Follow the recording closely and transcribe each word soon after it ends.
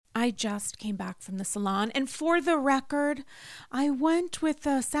I just came back from the salon, and for the record, I went with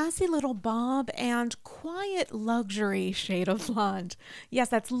a sassy little bob and quiet luxury shade of blonde. Yes,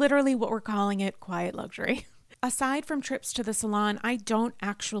 that's literally what we're calling it, quiet luxury. Aside from trips to the salon, I don't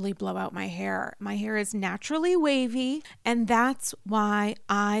actually blow out my hair. My hair is naturally wavy, and that's why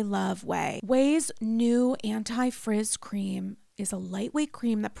I love Ouai. Ouai's new anti-frizz cream is a lightweight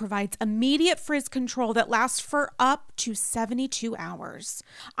cream that provides immediate frizz control that lasts for up to 72 hours.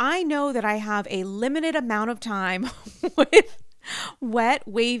 I know that I have a limited amount of time with wet,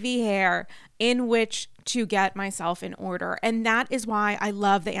 wavy hair in which to get myself in order. And that is why I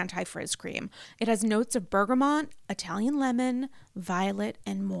love the anti-frizz cream. It has notes of bergamot, Italian lemon, violet,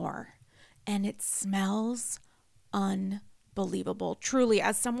 and more. And it smells unbelievable. Truly,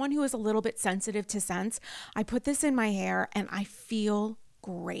 as someone who is a little bit sensitive to scents, I put this in my hair and I feel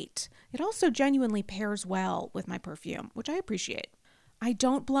great. It also genuinely pairs well with my perfume, which I appreciate. I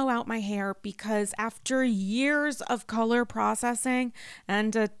don't blow out my hair because after years of color processing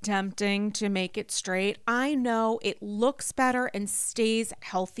and attempting to make it straight, I know it looks better and stays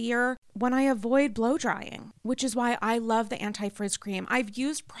healthier when I avoid blow drying, which is why I love the anti-frizz cream. I've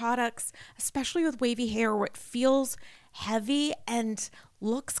used products, especially with wavy hair, where it feels heavy and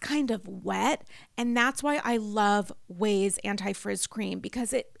looks kind of wet, and that's why I love Ouai's anti-frizz cream,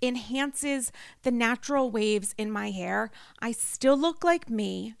 because it enhances the natural waves in my hair. I still look like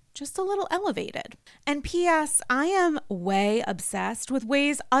me, just a little elevated. And P.S., I am way obsessed with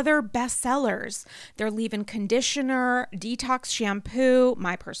Ouai's other bestsellers. Their leave-in conditioner, detox shampoo,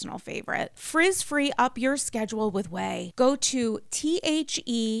 my personal favorite. Frizz-free up your schedule with Ouai. Go to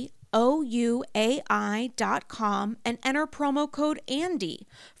TheOuai.com and enter promo code Andy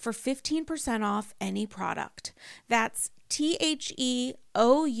for 15% off any product. That's TheOuai.com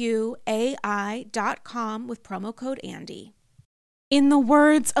with promo code Andy. In the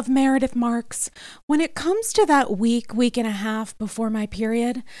words of Meredith Marks, when it comes to that week and a half before my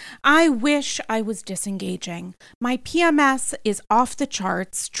period, I wish I was disengaging. My PMS is off the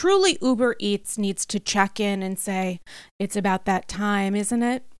charts. Truly, Uber Eats needs to check in and say, it's about that time, isn't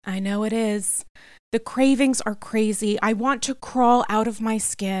it? I know it is. The cravings are crazy. I want to crawl out of my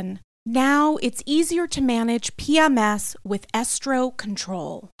skin. Now it's easier to manage PMS with Estro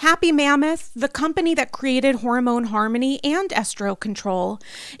Control. Happy Mammoth, the company that created Hormone Harmony and Estro Control,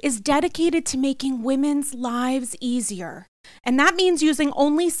 is dedicated to making women's lives easier. And that means using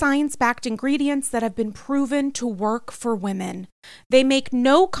only science-backed ingredients that have been proven to work for women. They make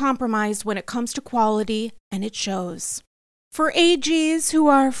no compromise when it comes to quality, and it shows. For AGs who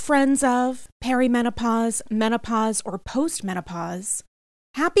are friends of perimenopause, menopause, or postmenopause,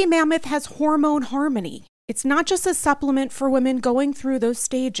 Happy Mammoth has Hormone Harmony. It's not just a supplement for women going through those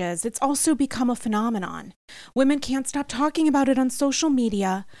stages, it's also become a phenomenon. Women can't stop talking about it on social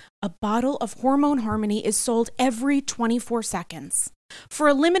media. A bottle of Hormone Harmony is sold every 24 seconds. For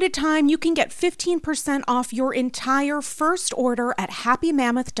a limited time, you can get 15% off your entire first order at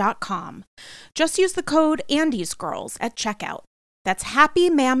happymammoth.com. Just use the code AndysGirls at checkout. That's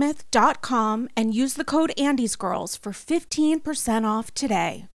happymammoth.com and use the code AndysGirls for 15% off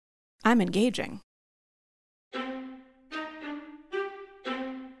today. I'm engaging.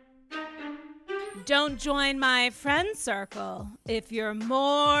 Don't join my friend circle if you're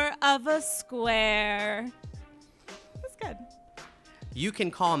more of a square. That's good. You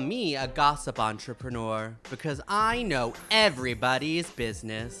can call me a gossip entrepreneur because I know everybody's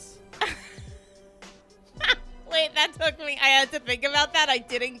business. Wait, that took me. I had to think about that. I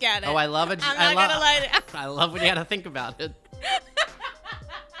didn't get it. Oh, I love it. I'm not gonna lie. I love when you had to think about it.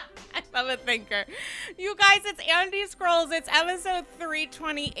 I love a thinker. You guys, it's Andy Scrolls. It's episode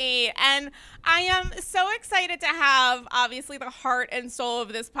 328. And I am so excited to have, obviously, the heart and soul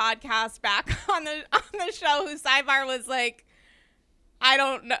of this podcast back on the show, who Sidebar was like, I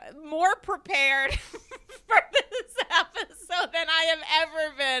don't know, more prepared for this episode than I have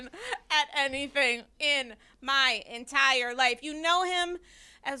ever been at anything in my entire life. You know him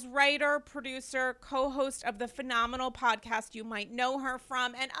as writer, producer, co-host of the phenomenal podcast you might know her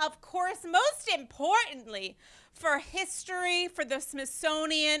from, and of course, most importantly, for history, for the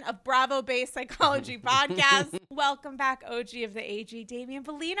Smithsonian of Bravo-based psychology podcast. Welcome back, OG of the AG, Damian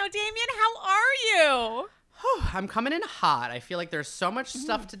Bellino. Damian, how are you? I'm coming in hot. I feel like there's so much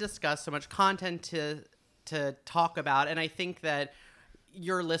stuff to discuss, so much content to talk about, and I think that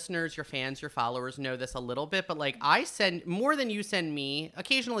your listeners, your fans, your followers know this a little bit, but like I send more than you send me.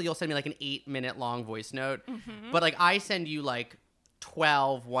 Occasionally you'll send me like an 8-minute long voice note, but like I send you like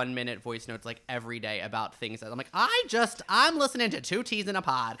 12 1-minute voice notes like every day about things that I'm like, I'm listening to two T's in a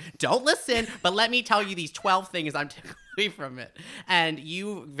pod. Don't listen, but let me tell you these 12 things I'm taking away from it. And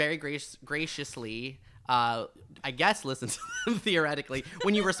you very graciously, I guess, listen to them theoretically.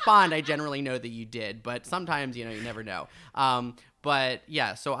 When you respond, I generally know that you did, but sometimes, you never know. But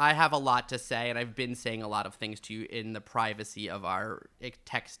yeah, so I have a lot to say, and I've been saying a lot of things to you in the privacy of our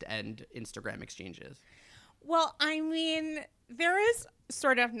text and Instagram exchanges. Well, I mean, there is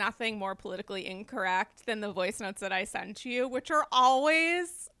sort of nothing more politically incorrect than the voice notes that I send to you, which are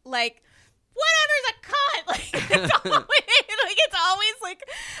always like, whatever's a cunt. It's always like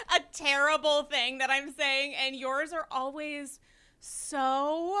a terrible thing that I'm saying, and yours are always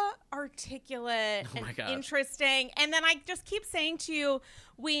so articulate and interesting. And then I just keep saying to you,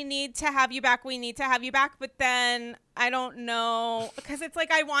 we need to have you back. But then I don't know, because it's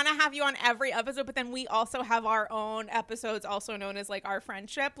like I want to have you on every episode, but then we also have our own episodes, also known as like our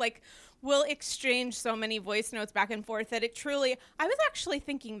friendship. Like we'll exchange so many voice notes back and forth that it truly, I was actually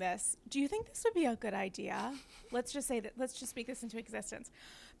thinking this. Do you think this would be a good idea? Let's just say that, let's just speak this into existence.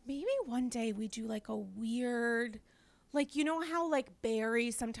 Maybe one day we do like a weird, like, you know how like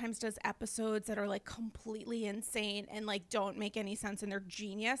Barry sometimes does episodes that are like completely insane and like don't make any sense and they're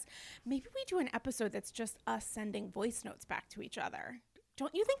genius. Maybe we do an episode that's just us sending voice notes back to each other.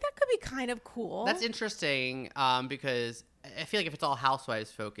 Don't you think that could be kind of cool? That's interesting, because I feel like if it's all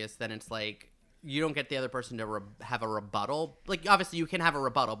Housewives focused, then it's like you don't get the other person to have a rebuttal. Like obviously you can have a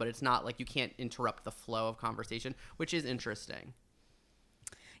rebuttal, but it's not like you can't interrupt the flow of conversation, which is interesting.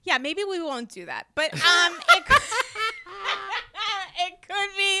 Yeah, maybe we won't do that, but it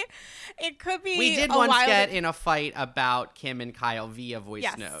could be. We did once get in a fight about Kim and Kyle via voice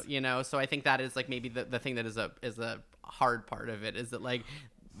note, so I think that is like maybe the thing that is a hard part of it, is that like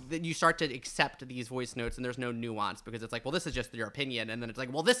that you start to accept these voice notes and there's no nuance, because it's like, well, this is just your opinion, and then it's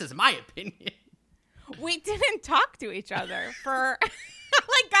like, well, this is my opinion. We didn't talk to each other for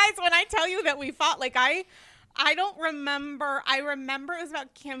like, guys, when I tell you that we fought, like I don't remember. I remember it was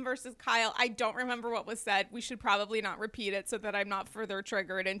about Kim versus Kyle. I don't remember what was said. We should probably not repeat it so that I'm not further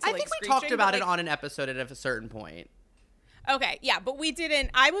triggered into I think we talked about it on an episode at a certain point. Okay, yeah, but we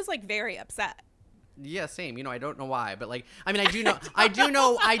didn't. I was like very upset. Yeah, same. I don't know why, but like, I mean, I do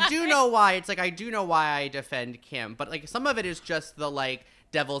know why. It's like, I do know why I defend Kim, but like some of it is just the like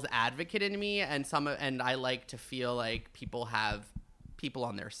devil's advocate in me, and I like to feel like people have people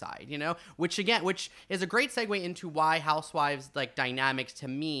on their side, which is a great segue into why Housewives like dynamics to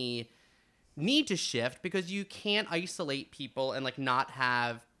me need to shift, because you can't isolate people and like not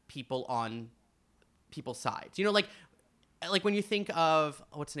have people on people's sides. Like when you think of,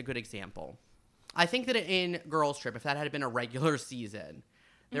 what's a good example? I think that in Girls Trip, if that had been a regular season,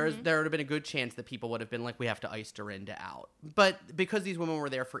 there would have been a good chance that people would have been like, we have to ice Dorinda out. But because these women were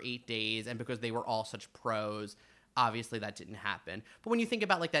there for 8 days and because they were all such pros, obviously that didn't happen. But when you think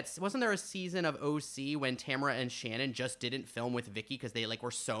about like that, wasn't there a season of OC when Tamara and Shannon just didn't film with Vicky because they like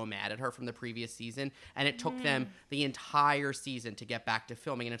were so mad at her from the previous season, and it took them the entire season to get back to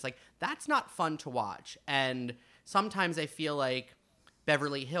filming, and it's like, that's not fun to watch. And sometimes I feel like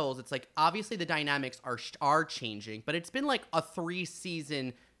Beverly Hills, it's like obviously the dynamics are changing, but it's been like a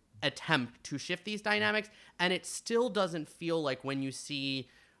 3-season attempt to shift these dynamics, and it still doesn't feel like, when you see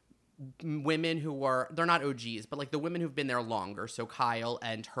women who are, they're not OGs, but like the women who've been there longer, so Kyle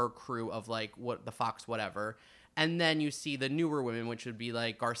and her crew of like what the Fox whatever, and then you see the newer women, which would be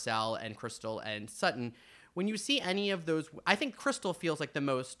like Garcelle and Crystal and Sutton. When you see any of those, I think Crystal feels like the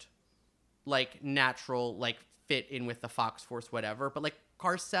most like natural, like fit in with the Fox Force whatever, but like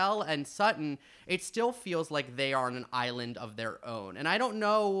Garcelle and Sutton, it still feels like they are on an island of their own. And I don't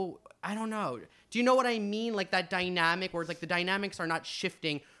know, do you know what I mean? Like that dynamic where it's like the dynamics are not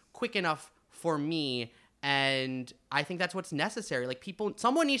shifting quick enough for me, and I think that's what's necessary. Like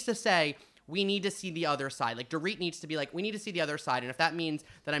someone needs to say, we need to see the other side. Like Dorit needs to be like, we need to see the other side, and if that means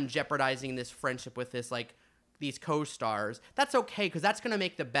that I'm jeopardizing this friendship with this like these co-stars, that's okay, because that's going to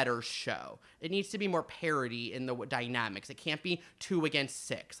make the better show. It needs to be more parity in the dynamics. It can't be 2 against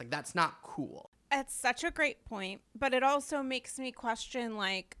 6. Like that's not cool. That's such a great point, but it also makes me question,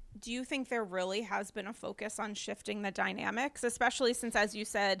 like, do you think there really has been a focus on shifting the dynamics, especially since, as you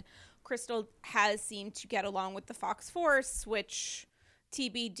said, Crystal has seemed to get along with the Fox Force, which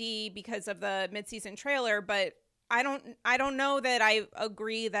TBD because of the mid-season trailer, but I don't know that I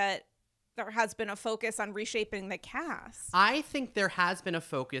agree that there has been a focus on reshaping the cast. I think there has been a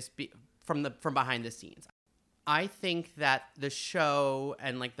focus from behind the scenes. I think that the show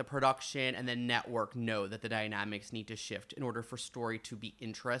and like the production and the network know that the dynamics need to shift in order for story to be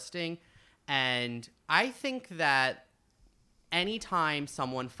interesting. And I think that anytime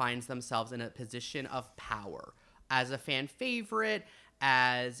someone finds themselves in a position of power as a fan favorite,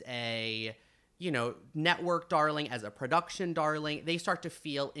 as a, network darling, as a production darling, they start to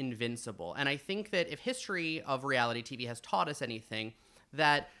feel invincible. And I think that if history of reality TV has taught us anything,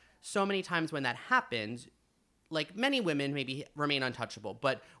 that so many times when that happens, like many women maybe remain untouchable,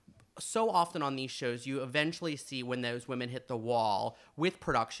 but so often on these shows, you eventually see when those women hit the wall with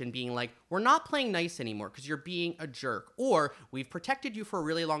production being like, we're not playing nice anymore because you're being a jerk, or we've protected you for a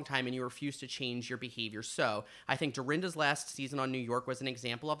really long time and you refuse to change your behavior. So I think Dorinda's last season on New York was an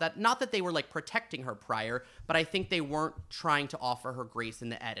example of that. Not that they were like protecting her prior, but I think they weren't trying to offer her grace in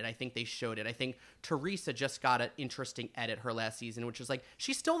the edit. I think they showed it. I think Teresa just got an interesting edit her last season, which is like,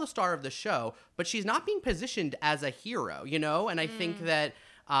 she's still the star of the show, but she's not being positioned as a hero, And I think that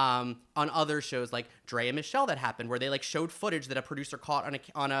on other shows like Dre and Michelle that happened, where they like showed footage that a producer caught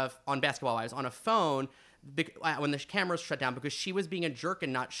on Basketball Wives on a phone when the cameras shut down because she was being a jerk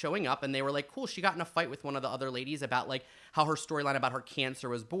and not showing up, and they were like, cool, she got in a fight with one of the other ladies about like how her storyline about her cancer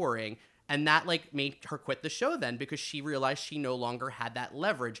was boring, and that like made her quit the show then because she realized she no longer had that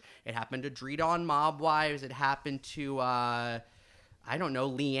leverage. It happened to Drita on Mob Wives. It happened to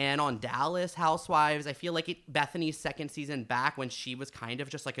Leanne on Dallas Housewives. I feel like Bethany's second season back when she was kind of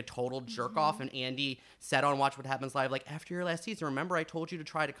just like a total jerk off, and Andy said on Watch What Happens Live, like, after your last season, remember I told you to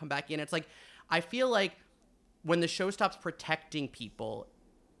try to come back in. It's like, I feel like when the show stops protecting people,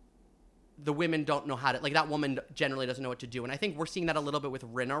 the women don't know how to, like, that woman generally doesn't know what to do. And I think we're seeing that a little bit with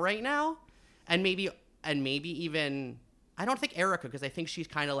Rinna right now. And maybe even, I don't think Erica, because I think she's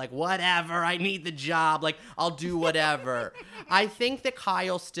kind of like, whatever, I need the job. Like, I'll do whatever. I think that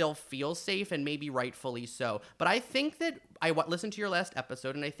Kyle still feels safe, and maybe rightfully so. But I think that listened to your last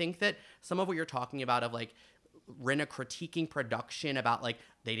episode, and I think that some of what you're talking about of, like, Rinna critiquing production about, like,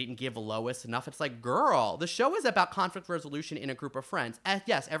 they didn't give Lois enough. It's like, girl, the show is about conflict resolution in a group of friends.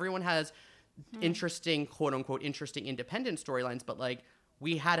 Yes, everyone has interesting, quote-unquote, interesting independent storylines, but, like,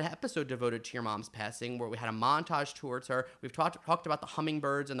 we had an episode devoted to your mom's passing where we had a montage towards her. We've talked about the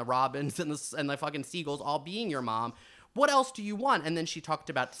hummingbirds and the robins and the fucking seagulls all being your mom. What else do you want? And then she talked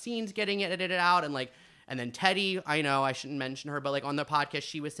about scenes getting edited out, and then Teddy, I know I shouldn't mention her, but like on the podcast,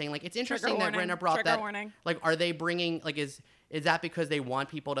 she was saying like, it's interesting that Rinna brought that. Warning. Like, are they bringing, like, is that because they want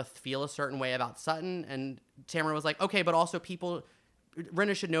people to feel a certain way about Sutton? And Tamara was like, okay, but also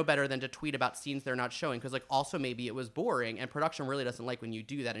Rinna should know better than to tweet about scenes they're not showing, because like also maybe it was boring and production really doesn't like when you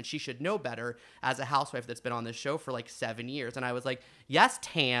do that, and she should know better as a housewife that's been on this show for like 7 years. And I was like, yes,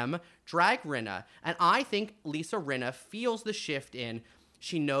 Tam, drag Rinna. And I think Lisa Rinna feels the shift in,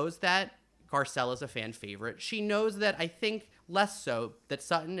 she knows that Garcelle is a fan favorite. She knows that, I think less so, that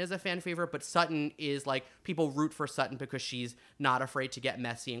Sutton is a fan favorite, but Sutton is like, people root for Sutton because she's not afraid to get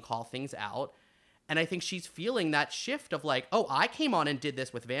messy and call things out. And I think she's feeling that shift of like, oh, I came on and did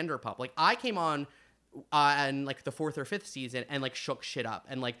this with Vanderpump. Like, I came on in like the 4th or 5th season and like shook shit up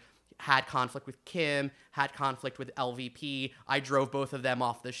and like had conflict with Kim, had conflict with LVP. I drove both of them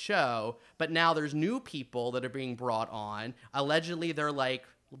off the show. But now there's new people that are being brought on. Allegedly, they're like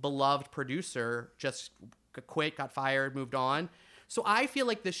beloved producer just quit, got fired, moved on. So I feel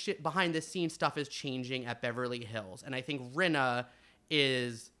like the shit behind the scenes stuff is changing at Beverly Hills. And I think Rinna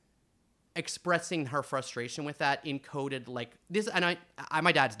is expressing her frustration with that encoded like this. And I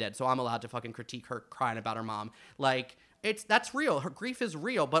my dad's dead, so I'm allowed to fucking critique her crying about her mom. Like, that's real. Her grief is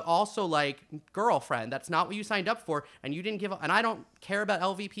real, but also like, girlfriend, that's not what you signed up for. And you didn't give and I don't care about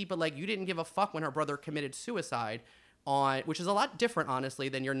LVP, but like, you didn't give a fuck when her brother committed suicide which is a lot different, honestly,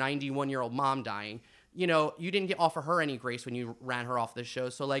 than your 91-year-old mom dying. You didn't offer her any grace when you ran her off the show.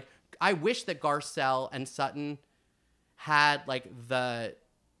 So like, I wish that Garcelle and Sutton had like the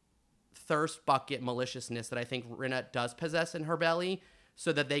thirst bucket maliciousness that I think Rinna does possess in her belly,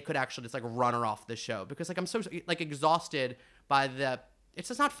 so that they could actually just like run her off the show. Because like, I'm so like exhausted by it's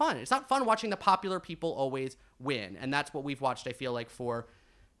just not fun. It's not fun watching the popular people always win. And that's what we've watched, I feel like, for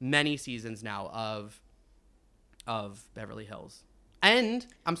many seasons now of Beverly Hills. And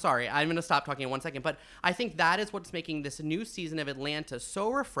I'm sorry, I'm going to stop talking in 1 second, but I think that is what's making this new season of Atlanta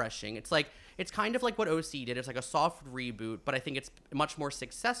so refreshing. It's like, it's kind of like what OC did. It's like a soft reboot, but I think it's much more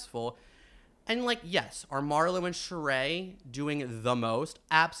successful. And like, yes, are Marlo and Sheree doing the most?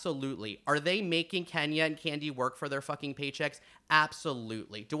 Absolutely. Are they making Kenya and Candy work for their fucking paychecks?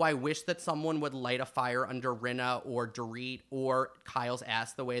 Absolutely. Do I wish that someone would light a fire under Rinna or Dorit or Kyle's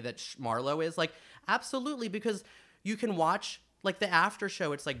ass the way that Marlo is? Like, absolutely, because you can watch like the after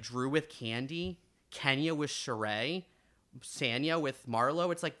show. It's like Drew with Candy, Kenya with Sheree. Sanya with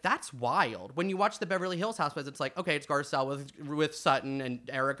Marlo, it's like, that's wild. When you watch the Beverly Hills Housewives, it's like, okay, it's Garcelle with Sutton and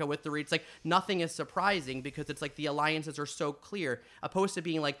Erica with Dorit. It's like, nothing is surprising because it's like the alliances are so clear, opposed to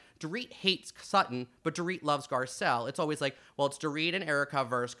being like, Dorit hates Sutton, but Dorit loves Garcelle. It's always like, well, it's Dorit and Erica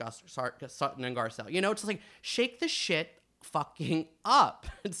versus Sutton and Garcelle. You know, it's just like, shake the shit fucking up.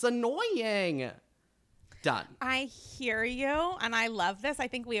 It's annoying. Done. I hear you, and I love this. I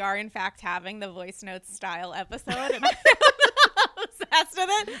think we are, in fact, having the voice notes style episode. And I'm obsessed with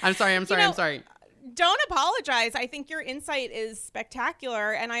it. I'm sorry. Don't apologize. I think your insight is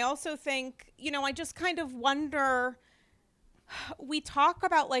spectacular. And I also think, I just kind of wonder, we talk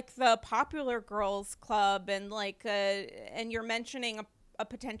about like the Popular Girls Club and like, and you're mentioning a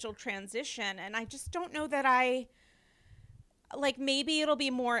potential transition. And I just don't know that maybe it'll be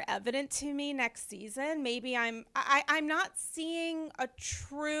more evident to me next season. Maybe I'm not seeing a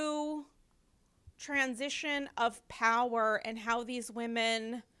true transition of power and how these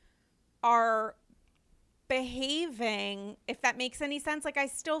women are behaving, if that makes any sense. Like, I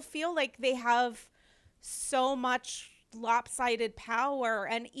still feel like they have so much lopsided power.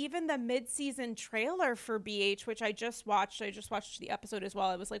 And even the mid-season trailer for BH, which I just watched the episode as well.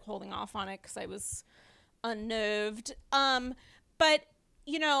 I was like holding off on it because I was unnerved. But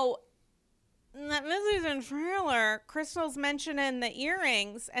in that mid-season trailer, Crystal's mentioning the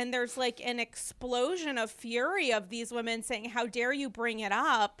earrings, and there's like an explosion of fury of these women saying, how dare you bring it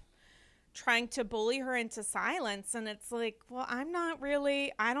up, trying to bully her into silence. And it's like, well, I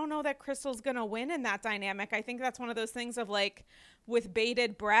don't know that Crystal's gonna win in that dynamic. I think that's one of those things of like, with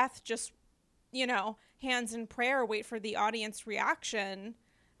bated breath, just hands in prayer, wait for the audience reaction.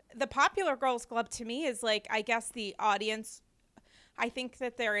 The Popular Girls Club to me is like, I guess the audience, I think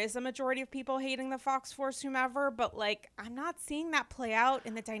that there is a majority of people hating the Fox Force, whomever, but like, I'm not seeing that play out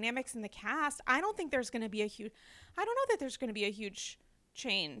in the dynamics in the cast. I don't know that there's going to be a huge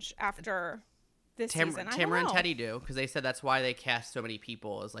change after this season. Tamara and Teddy do, because they said that's why they cast so many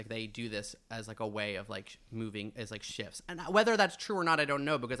people, is like they do this as like a way of like moving as like shifts. And whether that's true or not, I don't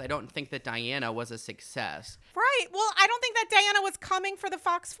know, because I don't think that Diana was a success. Right. Well, I don't think that Diana was coming for the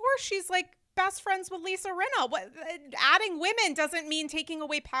Fox Force. She's like best friends with Lisa Rinna. Adding women doesn't mean taking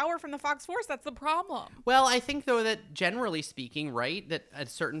away power from the Fox Force. That's the problem. Well, I think though that generally speaking, right, that at a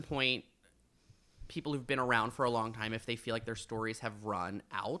certain point, people who've been around for a long time, if they feel like their stories have run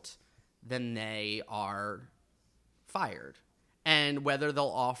out, then they are fired. And whether they'll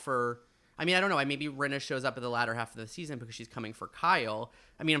offer, I mean, I don't know. Maybe Rinna shows up at the latter half of the season because she's coming for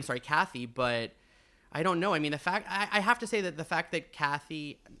Kathy, but I don't know. I mean, I have to say that the fact that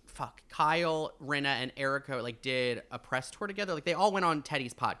Kyle, Rinna, and Erica like did a press tour together, like they all went on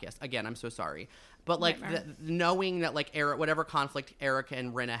Teddy's podcast. Again, I'm so sorry. But like knowing that like whatever conflict Erica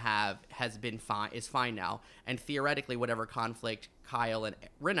and Rinna have is fine now, and theoretically whatever conflict Kyle and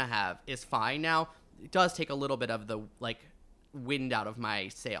Rinna have is fine now, it does take a little bit of the like wind out of my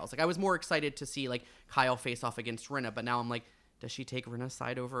sails. Like I was more excited to see like Kyle face off against Rinna, but now I'm like, does she take Rinna's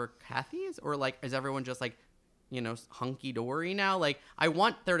side over Kathy's, or like is everyone just like hunky dory now? Like I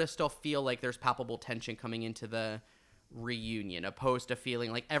want there to still feel like there's palpable tension coming into the reunion, opposed to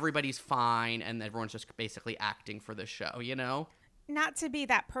feeling like everybody's fine and everyone's just basically acting for the show, Not to be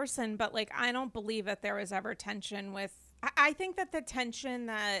that person, but like I don't believe that there was ever tension with. I think that the tension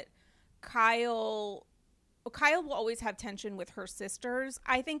that Kyle will always have tension with her sisters.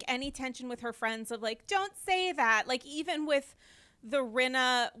 I think any tension with her friends of like, don't say that. Like even with the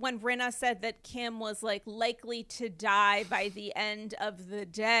Rinna, when Rinna said that Kim was like likely to die by the end of the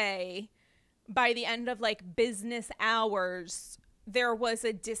day, by the end of like business hours, there was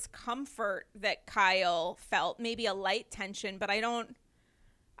a discomfort that Kyle felt, maybe a light tension, but I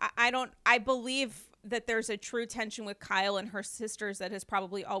believe that there's a true tension with Kyle and her sisters that has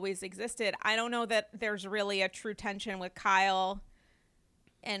probably always existed. I don't know that there's really a true tension with Kyle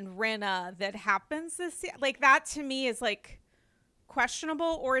and Rinna that happens this year. Like that to me is like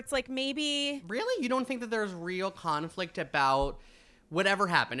questionable, or it's like maybe. Really? You don't think that there's real conflict about whatever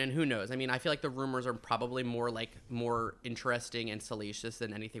happened? And who knows? I mean, I feel like the rumors are probably more interesting and salacious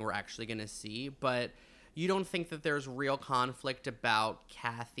than anything we're actually going to see. But you don't think that there's real conflict about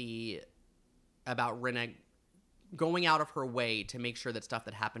Rinna going out of her way to make sure that stuff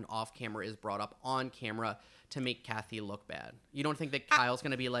that happened off camera is brought up on camera to make Kathy look bad? You don't think that Kyle's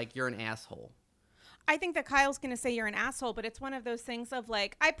going to be like, you're an asshole? I think that Kyle's going to say you're an asshole, but it's one of those things of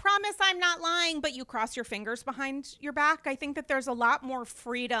like, I promise I'm not lying, but you cross your fingers behind your back. I think that there's a lot more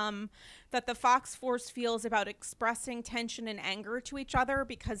freedom that the Fox Force feels about expressing tension and anger to each other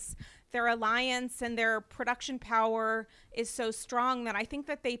because their alliance and their production power is so strong that I think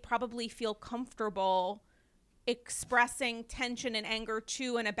that they probably feel comfortable expressing tension and anger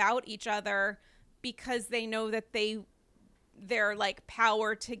to and about each other because they know that they're like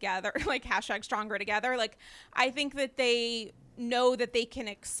power together, like hashtag stronger together. Like, I think that they know that they can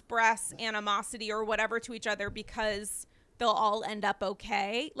express animosity or whatever to each other because they'll all end up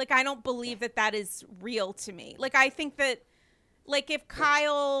okay. Like, I don't believe that that is real to me. Like, I think that, like, if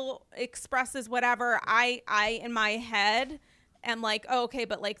Kyle expresses whatever, I in my head am like, oh, okay,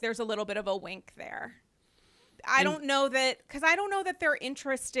 but like there's a little bit of a wink there. I don't know that, because I don't know that they're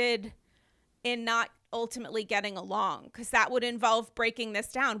interested in not ultimately getting along, because that would involve breaking this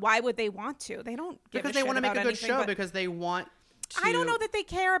down. Why would they want to? They don't give because a they shit want to make about a good anything, show but because they want to. I don't know that they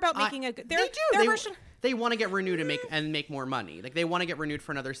care about making a good. They do. They want to get renewed and make more money. Like, they want to get renewed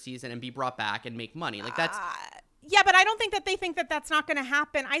for another season and be brought back and make money. Like, that's. Yeah, but I don't think that they think that that's not going to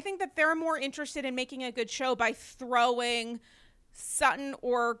happen. I think that they're more interested in making a good show by throwing Sutton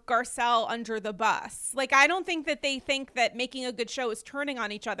or Garcelle under the bus. Like, I don't think that they think that making a good show is turning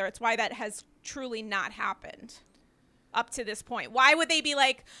on each other. It's why that has truly not happened up to this point. Why would they be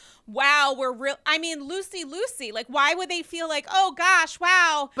like, wow, we're real? I mean, Lucy, like, why would they feel like, oh gosh,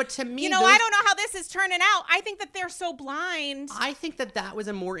 wow. But to me, I don't know how this is turning out. I think that they're so blind. I think that was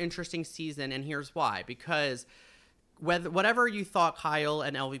a more interesting season, and here's why. Because whatever you thought Kyle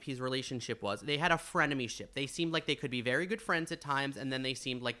and LVP's relationship was, they had a frenemyship. They seemed like they could be very good friends at times, and then they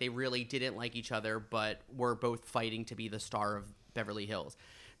seemed like they really didn't like each other, but were both fighting to be the star of Beverly Hills.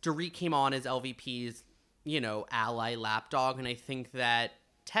 Dorit came on as LVP's, ally lapdog, and I think that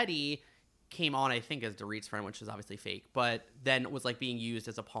Teddy came on, I think, as Dorit's friend, which is obviously fake, but then was like being used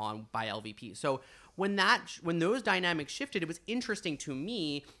as a pawn by LVP. So when those dynamics shifted, it was interesting to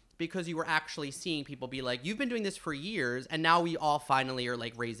me, because you were actually seeing people be like, you've been doing this for years, and now we all finally are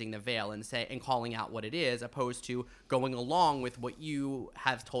like raising the veil and calling out what it is, opposed to going along with what you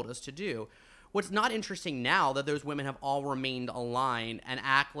have told us to do. What's not interesting now that those women have all remained aligned and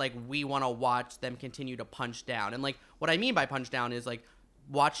act like we want to watch them continue to punch down. And like, what I mean by punch down is like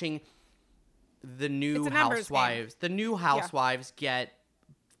watching the new housewives,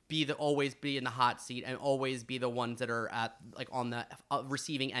 always be in the hot seat and always be the ones that are at like on the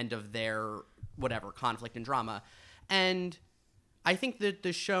receiving end of their whatever conflict and drama. And I think that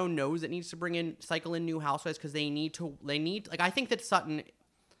the show knows it needs to cycle in new housewives, because I think that Sutton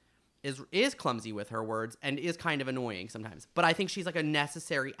is clumsy with her words and is kind of annoying sometimes, but I think she's like a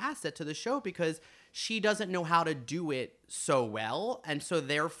necessary asset to the show because she doesn't know how to do it so well, and so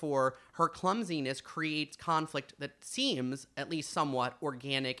therefore her clumsiness creates conflict that seems at least somewhat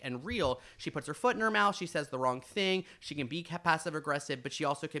organic and real. She puts her foot in her mouth, she says the wrong thing, she can be passive aggressive, but she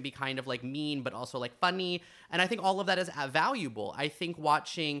also can be kind of like mean but also like funny, and I think all of that is valuable. I think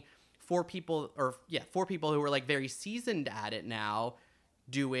watching four people who are like very seasoned at it now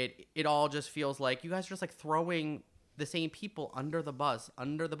do it all just feels like you guys are just like throwing the same people under the bus,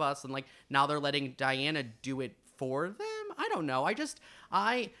 and like now they're letting Diana do it for them. I don't know.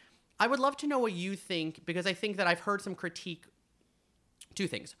 I would love to know what you think, because I think that I've heard some critique. Two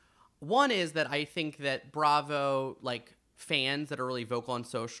things. One is that I think that Bravo, like, fans that are really vocal on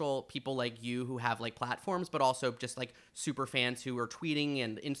social, people like you who have like platforms, but also just like super fans who are tweeting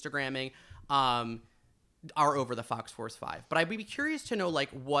and Instagramming, are over the Fox Force 5. But I'd be curious to know like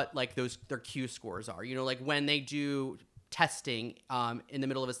what like their Q scores are. Like when they do testing in the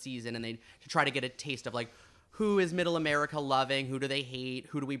middle of a season and to try to get a taste of like who is Middle America loving, who do they hate,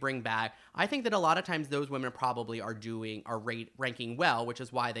 who do we bring back. I think that a lot of times those women probably are ranking well, which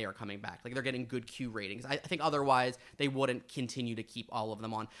is why they are coming back. Like they're getting good Q ratings. I think otherwise they wouldn't continue to keep all of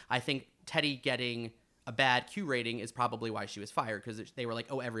them on. I think Teddy getting a bad Q rating is probably why she was fired, because they were like,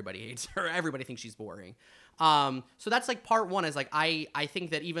 oh, everybody hates her, everybody thinks she's boring. So that's like part one, is like I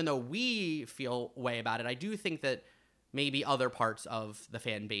think that even though we feel way about it, I do think that maybe other parts of the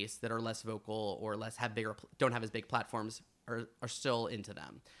fan base that are less vocal or don't have as big platforms are still into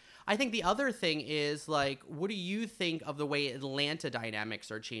them. I think the other thing is like, what do you think of the way Atlanta dynamics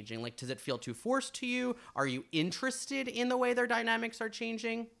are changing? Like, does it feel too forced to you? Are you interested in the way their dynamics are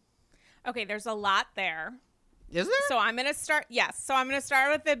changing? Okay, there's a lot there. Is there? So I'm going to start. Yes. So I'm going to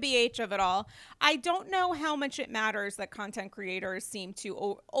start with the BH of it all. I don't know how much it matters that content creators seem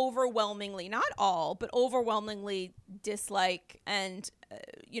to overwhelmingly, not all, but overwhelmingly dislike and,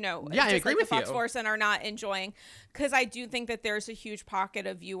 I agree with Fox you. Force and are not enjoying. Because I do think that there's a huge pocket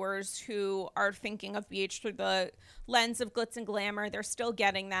of viewers who are thinking of BH through the lens of glitz and glamour. They're still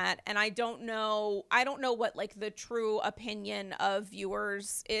getting that. And I don't know what like the true opinion of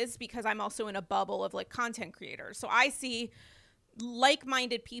viewers is, because I'm also in a bubble of like content creators. So I see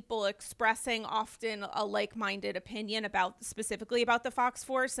like-minded people expressing often a like-minded opinion specifically about the Fox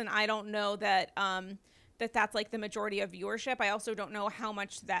Force. And I don't know that that that's like the majority of viewership. I also don't know how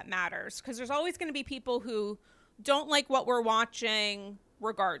much that matters, because there's always going to be people who don't like what we're watching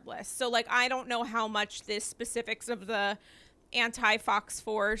regardless. So like, I don't know how much the specifics of the anti-Fox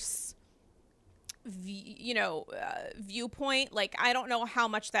Force viewpoint, like I don't know how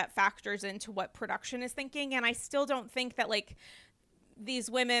much that factors into what production is thinking. And I still don't think that like these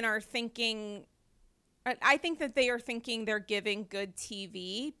women are thinking, I think that they are thinking they're giving good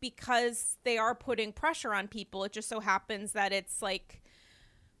TV because they are putting pressure on people. It just so happens that it's like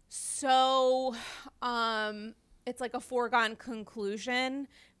so it's like a foregone conclusion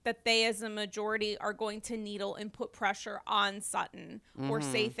that they as a majority are going to needle and put pressure on Sutton or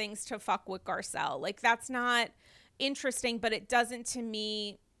say things to fuck with Garcelle. Like, that's not interesting, but it doesn't, to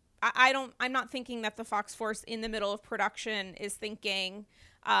me, I'm not thinking that the Fox Force in the middle of production is thinking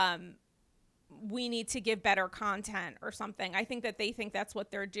we need to give better content or something. I think that they think that's what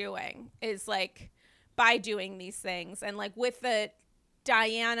they're doing, is like by doing these things. And like with the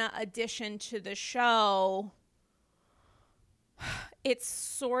Diana addition to the show, it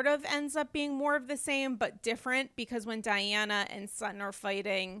sort of ends up being more of the same but different, because when Diana and Sutton are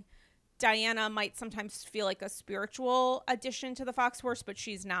fighting, Diana might sometimes feel like a spiritual addition to the Fox Force, but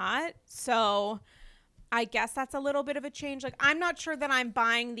she's not. So I guess that's a little bit of a change. Like, I'm not sure that I'm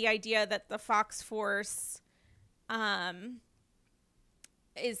buying the idea that the Fox Force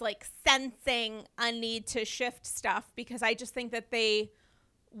is like sensing a need to shift stuff, because I just think that they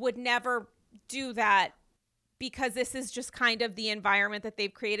would never do that, because this is just kind of the environment that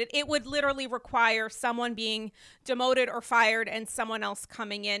they've created. It would literally require someone being demoted or fired and someone else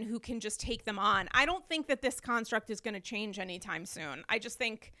coming in who can just take them on. I don't think that this construct is going to change anytime soon. I just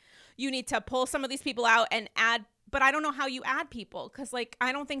think you need to pull some of these people out and add, but I don't know how you add people, because like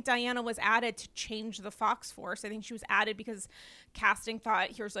I don't think Diana was added to change the Fox Force. I think she was added because casting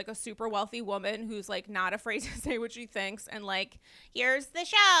thought, here's like a super wealthy woman who's like not afraid to say what she thinks, and like here's the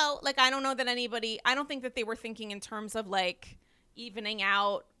show. Like, I don't know that anybody, I don't think that they were thinking in terms of like evening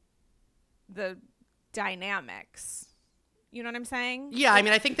out the dynamics. You know what I'm saying? Yeah, I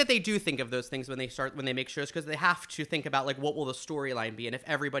mean, I think that they do think of those things when they make shows, because they have to think about, like, what will the storyline be? And if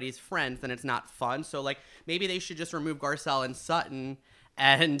everybody's friends, then it's not fun. So, like, maybe they should just remove Garcelle and Sutton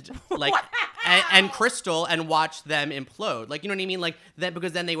and, like, and Crystal and watch them implode. Like, you know what I mean? Like, that,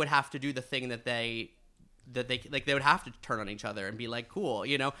 because then they would have to do the thing that they would have to turn on each other and be like, cool,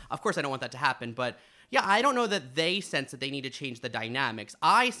 you know? Of course, I don't want that to happen, but yeah, I don't know that they sense that they need to change the dynamics.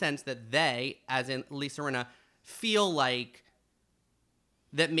 I sense that they, as in Lisa Rinna, feel like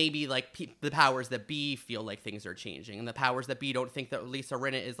that maybe like the powers that be feel like things are changing, and the powers that be don't think that Lisa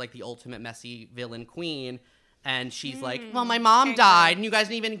Rinna is like the ultimate messy villain queen, and she's like, well, my mom died and you guys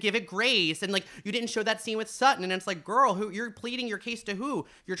didn't even give it grace, and like you didn't show that scene with Sutton, and it's like, girl, who you're pleading your case to? Who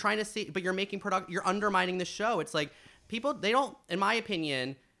you're trying to see, but you're making you're undermining the show. It's like people, they don't, in my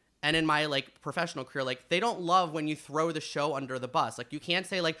opinion, and in my like professional career, like they don't love when you throw the show under the bus. Like, you can't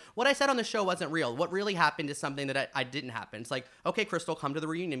say like, what I said on the show wasn't real. What really happened is something that I didn't happen. It's like, okay, Crystal, come to the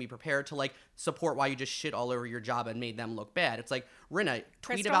reunion, be prepared to like support why you just shit all over your job and made them look bad. It's like, Rinna,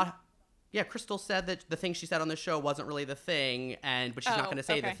 tweet about, yeah, Crystal said that the thing she said on the show wasn't really the thing, but she's not going to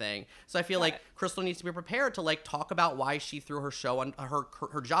say the thing. So I feel like Crystal needs to be prepared to like talk about why she threw her show on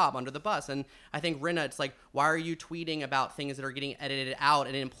her job under the bus. And I think Rinna, it's like, why are you tweeting about things that are getting edited out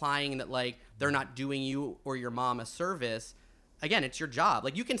and implying that like they're not doing you or your mom a service? Again, it's your job.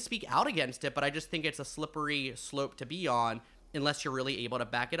 Like, you can speak out against it, but I just think it's a slippery slope to be on unless you're really able to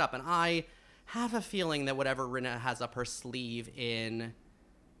back it up. And I have a feeling that whatever Rinna has up her sleeve in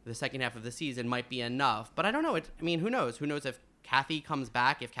the second half of the season might be enough, but I don't know. I mean, who knows? Who knows if Kathy comes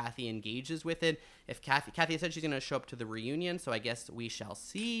back, if Kathy engages with it, if Kathy said she's going to show up to the reunion, so I guess we shall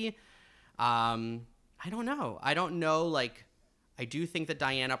see. I don't know. Like, I do think that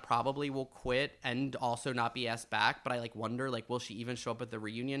Diana probably will quit and also not be asked back, but I like wonder, like, will she even show up at the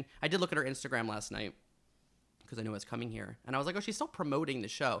reunion? I did look at her Instagram last night because I knew I was coming here, and I was like, oh, she's still promoting the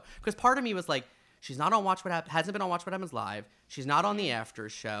show, because part of me was like, she's not on Watch What Happens, hasn't been on Watch What Happens Live. She's not on the after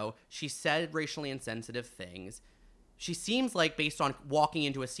show. She said racially insensitive things. She seems like, based on walking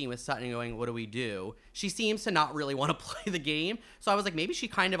into a scene with Sutton and going, what do we do? She seems to not really want to play the game. So I was like, maybe she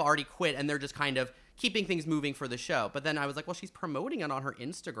kind of already quit and they're just kind of keeping things moving for the show. But then I was like, well, she's promoting it on her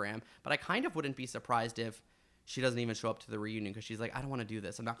Instagram. But I kind of wouldn't be surprised if she doesn't even show up to the reunion, because she's like, I don't want to do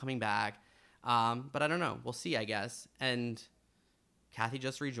this. I'm not coming back. But I don't know. We'll see, I guess. And Kathy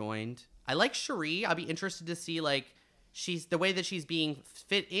just rejoined. I like Cherie. I'll be interested to see, like, the way that she's being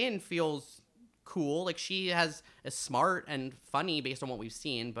fit in feels cool. Like, she is smart and funny based on what we've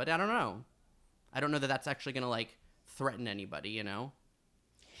seen, but I don't know. I don't know that that's actually going to, like, threaten anybody, you know?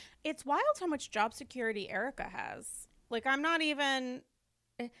 It's wild how much job security Erica has. Like, I'm not even,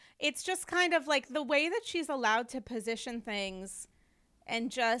 it's just kind of like the way that she's allowed to position things,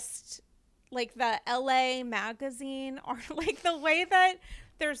 and just like the LA magazine, or like the way that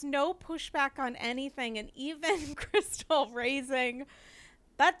there's no pushback on anything. And even Crystal raising,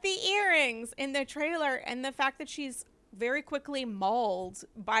 but the earrings in the trailer, and the fact that she's very quickly mauled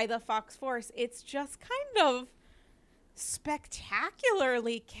by the Fox Force, it's just kind of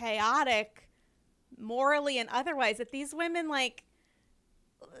spectacularly chaotic, morally and otherwise, that these women, like,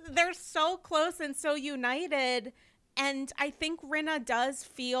 they're so close and so united. And I think Rinna does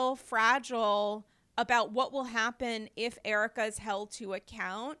feel fragile about what will happen if Erica is held to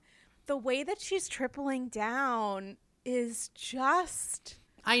account. The way that she's tripling down is just...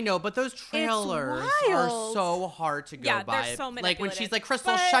 I know, but those trailers are so hard to go by. They're so like when she's like,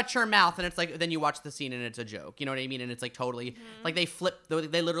 Crystal, shut your mouth, and it's like, then you watch the scene and it's a joke. You know what I mean? And it's like totally like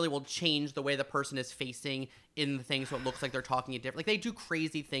they literally will change the way the person is facing in the thing, so it looks like they're talking it different. Like they do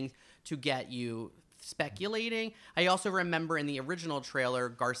crazy things to get you speculating. I also remember in the original trailer,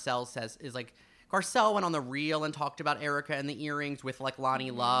 Garcelle Garcelle went on The Real and talked about Erica and the earrings with like Lonnie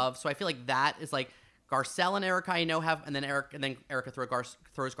Love. So I feel like that is like Garcelle and Erica I know have, and then Erica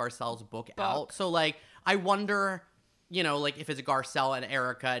throws Garcelle's book out. So like I wonder, you know, like if it's Garcelle and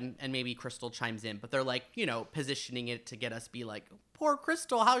Erica and maybe Crystal chimes in, but they're like, you know, positioning it to get us be like, poor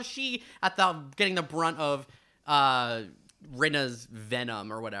Crystal, how's she getting the brunt of Rinna's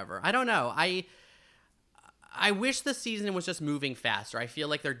venom or whatever. I don't know. I wish the season was just moving faster. I feel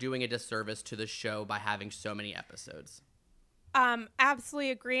like they're doing a disservice to the show by having so many episodes.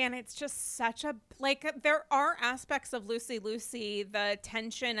 Absolutely agree. And it's just such a, like, there are aspects of Lucy, the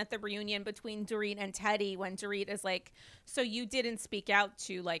tension at the reunion between Dorit and Teddy, when Dorit is like, so you didn't speak out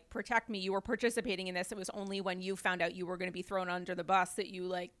to like protect me. You were participating in this. It was only when you found out you were going to be thrown under the bus that you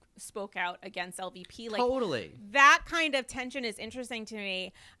like spoke out against LVP. Like, totally. That kind of tension is interesting to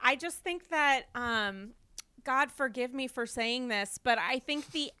me. I just think that, God forgive me for saying this, but I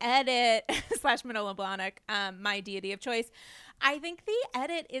think the edit / Manolo Blahnik, my deity of choice, I think the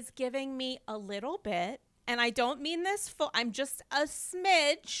edit is giving me a little bit, and I don't mean this full, I'm just a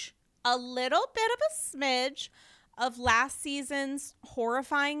little bit of a smidge of last season's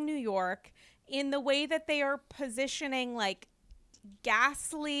horrifying New York, in the way that they are positioning like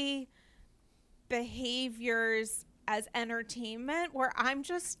ghastly behaviors as entertainment, where I'm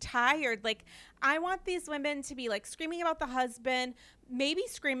just tired. Like, I want these women to be like screaming about the husband, maybe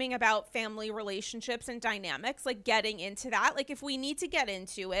screaming about family relationships and dynamics, like getting into that. Like, if we need to get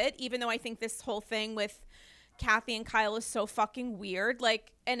into it, even though I think this whole thing with Kathy and Kyle is so fucking weird,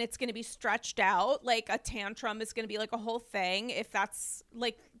 like, and it's going to be stretched out, like a tantrum is going to be like a whole thing. If that's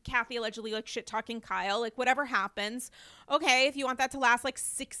like Kathy allegedly like shit talking Kyle, like whatever happens. Okay. If you want that to last like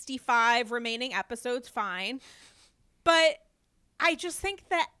 65 remaining episodes, fine. But I just think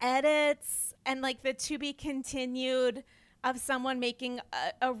the edits and like the to be continued of someone making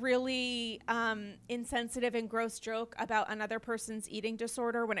a really insensitive and gross joke about another person's eating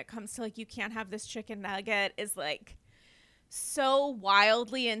disorder when it comes to like, you can't have this chicken nugget, is like so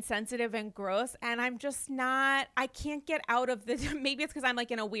wildly insensitive and gross. And I'm just not, I can't get out of the, maybe it's because I'm like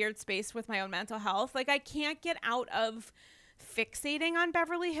in a weird space with my own mental health. Like I can't get out of fixating on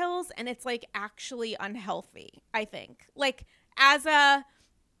Beverly Hills, and it's like actually unhealthy, I think. Like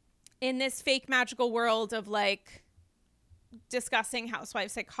in this fake magical world of like discussing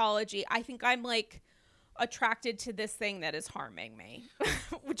housewife psychology, I think I'm like attracted to this thing that is harming me.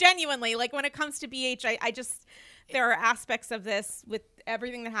 Genuinely, like when it comes to BH, I just, there are aspects of this with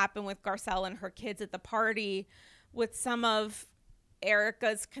everything that happened with Garcelle and her kids at the party, with some of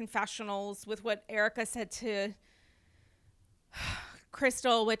Erica's confessionals, with what Erica said to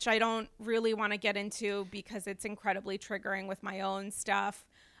Crystal, which I don't really want to get into because it's incredibly triggering with my own stuff.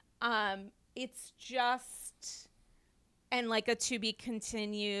 It's just, and like a to be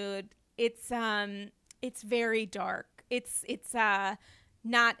continued, it's very dark. It's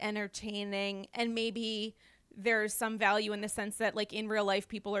not entertaining, and maybe there's some value in the sense that like in real life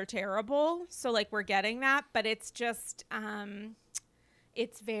people are terrible, so like we're getting that, but it's just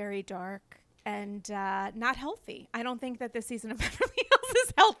it's very dark and not healthy. I don't think that this season of Beverly Hills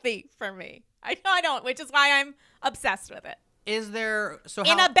is healthy for me. I don't, which is why I'm obsessed with it. Is there, so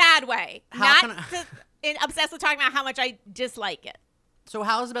in a bad way, obsessed with talking about how much I dislike it. So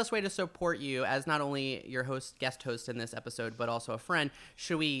how is the best way to support you as not only your guest host in this episode, but also a friend?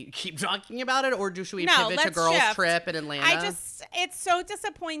 Should we keep talking about it, or should we pivot to Girls Trip in Atlanta? It's so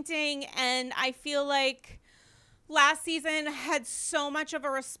disappointing, and I feel like last season had so much of a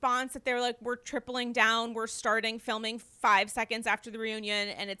response that they were like, we're tripling down. We're starting filming 5 seconds after the reunion,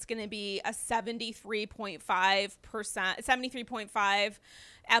 and it's going to be a 73.5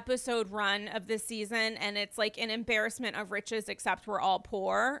 episode run of this season. And it's like an embarrassment of riches, except we're all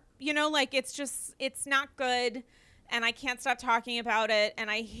poor. You know, like it's not good. And I can't stop talking about it.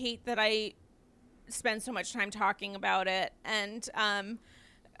 And I hate that I spend so much time talking about it. And,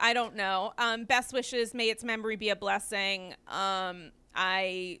 I don't know. Best wishes. May its memory be a blessing.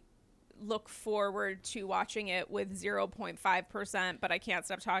 I look forward to watching it with 0.5%, but I can't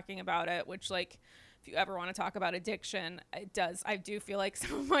stop talking about it, which, like, if you ever want to talk about addiction, it does. I do feel like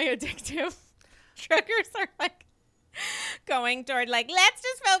some of my addictive triggers are, like, going toward, like, let's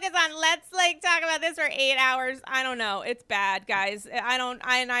talk about this for 8 hours. I don't know. It's bad, guys.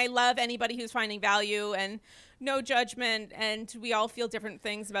 I love anybody who's finding value and no judgment, and we all feel different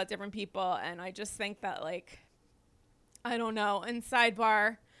things about different people, and I just think that, like, I don't know. And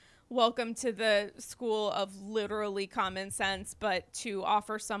sidebar, welcome to the school of literally common sense, but to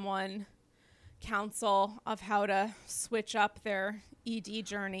offer someone counsel of how to switch up their ED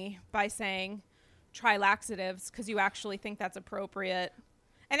journey by saying try laxatives because you actually think that's appropriate.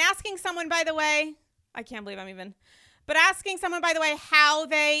 And asking someone, by the way, asking someone, by the way, how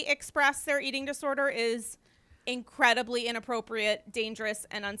they express their eating disorder is incredibly inappropriate, dangerous,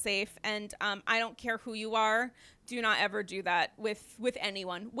 and unsafe. And I don't care who you are. Do not ever do that with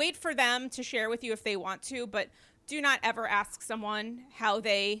anyone. Wait for them to share with you if they want to, but do not ever ask someone how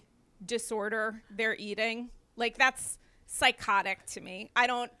they disorder their eating. Like, that's psychotic to me. I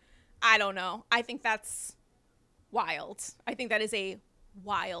don't know. I think that's wild. I think that is a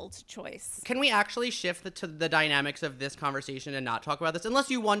wild choice. Can we actually shift to the dynamics of this conversation and not talk about this? Unless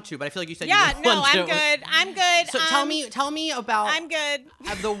you want to, but I feel like you said you don't want to. I'm good. So tell me about I'm good.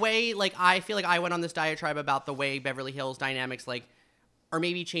 The way, like, I feel like I went on this diatribe about the way Beverly Hills dynamics, like, are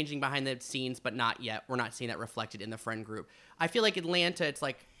maybe changing behind the scenes, but not yet. We're not seeing that reflected in the friend group. I feel like Atlanta, it's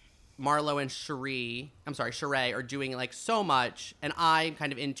like Marlo and Sheree are doing, like, so much, and I'm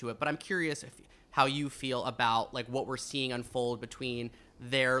kind of into it, but I'm curious how you feel about, like, what we're seeing unfold between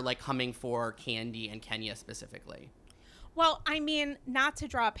their, like, coming for Kandi and Kenya specifically. Well, I mean, not to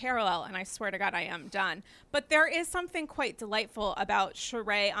draw a parallel, and I swear to God I am done, but there is something quite delightful about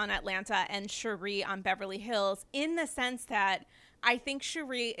Sheree on Atlanta and Sheree on Beverly Hills, in the sense that I think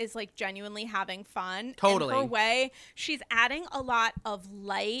Sheree is, like, genuinely having fun. Totally. In her way. She's adding a lot of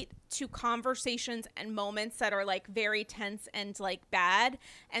light to conversations and moments that are, like, very tense and, like, bad.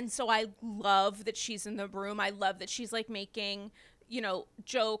 And so I love that she's in the room. I love that she's, like, making, you know,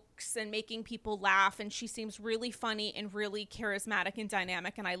 jokes and making people laugh. And she seems really funny and really charismatic and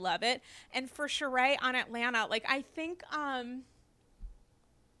dynamic. And I love it. And for Sheree on Atlanta, like, I think,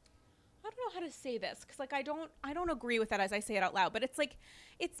 I don't know how to say this because, like, I don't agree with that as I say it out loud, but it's like,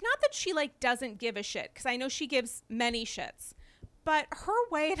 it's not that she, like, doesn't give a shit, because I know she gives many shits, but her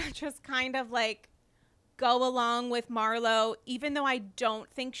way to just kind of, like, go along with Marlo, even though I don't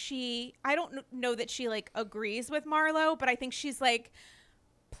know that she, like, agrees with Marlo, but I think she's, like,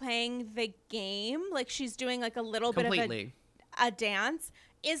 playing the game, like, she's doing, like, a little bit of a dance,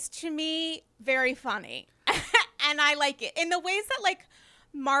 is to me very funny. And I like it in the ways that, like,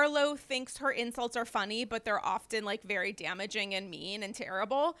 Marlo thinks her insults are funny, but they're often, like, very damaging and mean and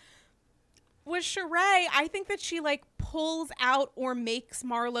terrible. With Sheree, I think that she, like, pulls out or makes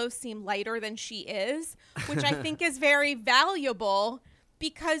Marlo seem lighter than she is, which I think is very valuable,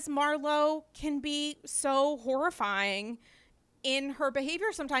 because Marlo can be so horrifying in her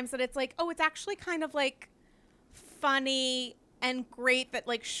behavior sometimes that it's like, oh, it's actually kind of, like, funny and great that,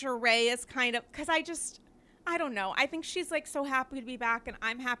 like, Sheree is kind of, because I don't know. I think she's, like, so happy to be back, and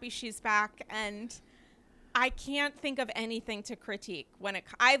I'm happy she's back, and I can't think of anything to critique when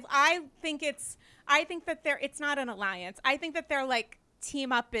I think that it's not an alliance. I think that their, like,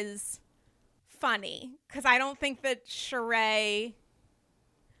 team up is funny, because I don't think that Sheree,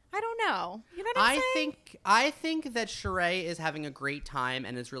 I don't know. You know what I'm saying? I think that Sheree is having a great time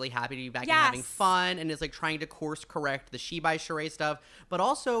and is really happy to be back and having fun, and is, like, trying to course correct the She by Sheree stuff, but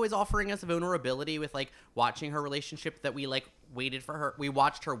also is offering us vulnerability with, like, watching her relationship that we, like,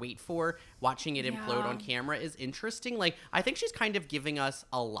 watched her wait for, watching it implode on camera is interesting. Like, I think she's kind of giving us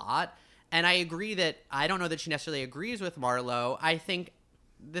a lot, and I agree that I don't know that she necessarily agrees with Marlo. I think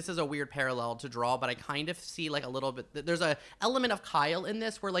this is a weird parallel to draw, but I kind of see, like, a little bit, there's a element of Kyle in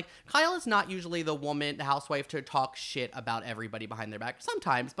this where, like, Kyle is not usually the housewife to talk shit about everybody behind their back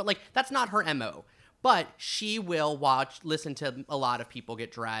sometimes, but, like, that's not her MO. But she will listen to a lot of people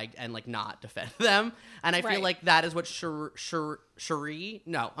get dragged and like not defend them. And I feel like that is what Sheree,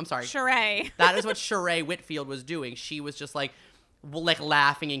 no, I'm sorry. Sheree. That is what Sheree Whitfield was doing. She was just like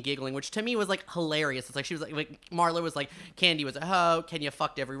laughing and giggling, which to me was like hilarious. It's like she was like Marlo was like, Kandi was a hoe, Kenya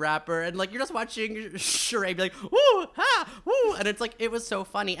fucked every rapper, and like you're just watching Sheree be like, woo, ha, woo, and it's like it was so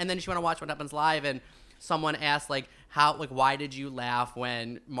funny. And then you want to watch What Happens Live, and someone asked like why did you laugh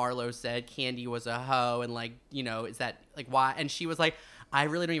when Marlo said Kandi was a hoe, and like, you know, is that like why? And she was like, I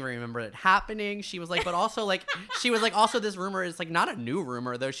really don't even remember it happening. She was like, but also like, she was like, also this rumor is like not a new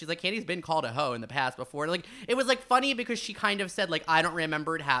rumor though. She's like, Kandi's been called a hoe in the past before. Like, it was like funny because she kind of said like, I don't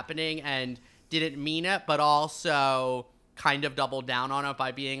remember it happening and didn't mean it, but also kind of doubled down on it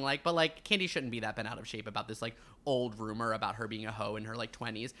by being like, but like Kandi shouldn't be that bent out of shape about this like old rumor about her being a hoe in her like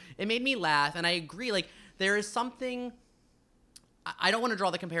 20s. It made me laugh. And I agree. Like there is something, I don't want to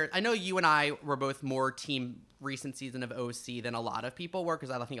draw the comparison. I know you and I were both more team recent season of OC than a lot of people were,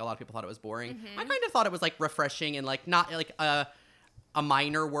 because I think a lot of people thought it was boring. Mm-hmm. I kind of thought it was like refreshing and like not like a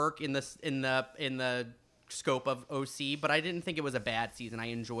minor work in the scope of OC, but I didn't think it was a bad season. I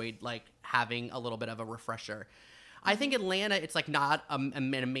enjoyed like having a little bit of a refresher. I think Atlanta, it's like not an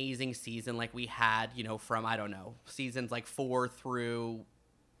amazing season like we had, you know, from, I don't know, seasons like 4 through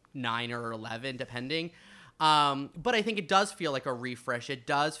 9 or 11, depending. But I think it does feel like a refresh. It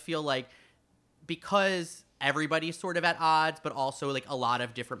does feel like, because everybody's sort of at odds, but also like a lot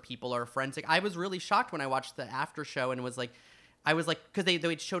of different people are friends. Like I was really shocked when I watched the after show and was like, I was like, because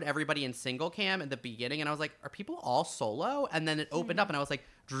they showed everybody in single cam at the beginning, and I was like, are people all solo? And then it opened up and I was like,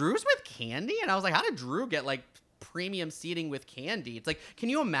 Drew's with Kandi? And I was like, how did Drew get like premium seating with Kandi? It's like, can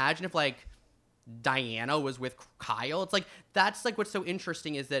you imagine if like Diana was with Kyle? It's like, that's like what's so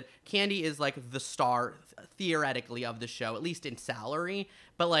interesting is that Kandi is like the star theoretically of the show, at least in salary,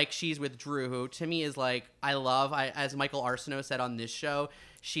 but like she's with Drew, who to me is like, as Michael Arsenault said on this show,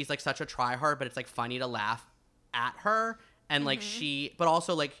 she's like such a tryhard, but it's like funny to laugh at her. And like but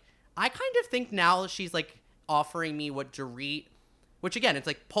also like, I kind of think now she's like offering me what Dorit, which again, it's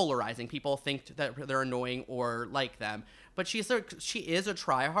like polarizing. People think that they're annoying or like them, but she is a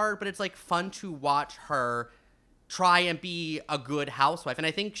tryhard, but it's like fun to watch her try and be a good housewife. And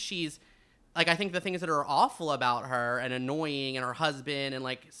I think she's like, I think the things that are awful about her and annoying and her husband and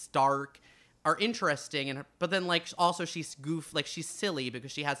like Stark are interesting, but then like also she's she's silly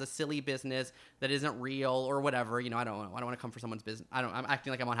because she has a silly business that isn't real or whatever. You know, I don't want to come for someone's business. I'm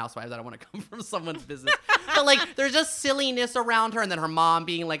acting like I'm on Housewives. I don't want to come from someone's business. But like there's just silliness around her, and then her mom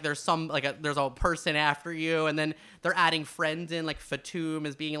being like, there's a person after you, and then they're adding friends in, like Fatum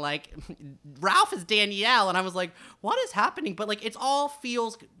is being like, Ralph is Danielle, and I was like, what is happening? But like it's all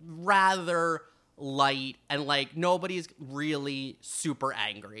feels rather light, and like nobody's really super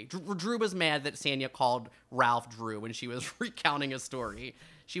angry. Drew was mad that Sanya called Ralph Drew when she was recounting a story.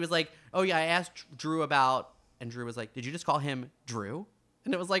 She was like, oh yeah, I asked Drew about, and Drew was like, did you just call him Drew?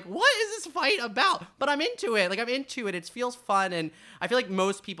 And it was like, what is this fight about? But I'm into it. Like, I'm into it. It feels fun, and I feel like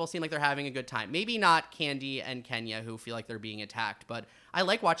most people seem like they're having a good time. Maybe not Kandi and Kenya, who feel like they're being attacked, but I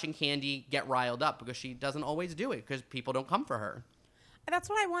like watching Kandi get riled up because she doesn't always do it because people don't come for her. That's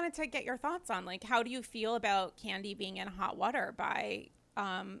what I wanted to get your thoughts on. Like, how do you feel about Kandi being in hot water by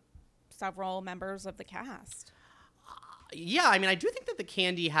several members of the cast? Yeah, I mean, I do think that the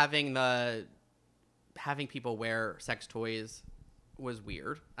Kandi having people wear sex toys was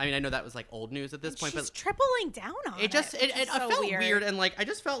weird. I mean, I know that was like old news at this point, she's but tripling down on it. It felt weird, and like I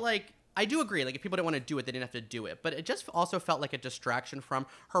just felt like, I do agree, like if people didn't want to do it, they didn't have to do it, but it just also felt like a distraction from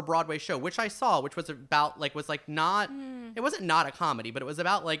her Broadway show, which I saw, which was about like it wasn't not a comedy, but it was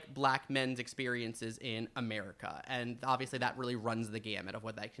about like black men's experiences in America, and obviously that really runs the gamut of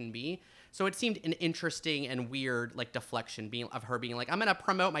what that can be. So it seemed an interesting and weird like deflection of her being like, I'm gonna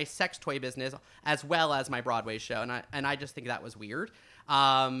promote my sex toy business as well as my Broadway show, and I just think that was weird.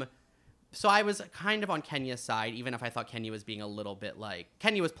 So I was kind of on Kenya's side, even if I thought Kenya was being a little bit like,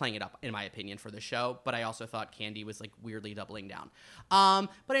 Kenya was playing it up, in my opinion, for the show, but I also thought Kandi was like weirdly doubling down.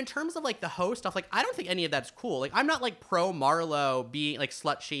 But in terms of like the hoe stuff, like I don't think any of that's cool. Like I'm not like pro Marlo being like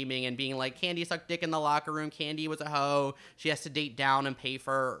slut shaming and being like, Kandi sucked dick in the locker room, Kandi was a hoe, she has to date down and pay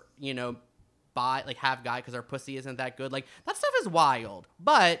for, you know, have guy because her pussy isn't that good. Like that stuff is wild,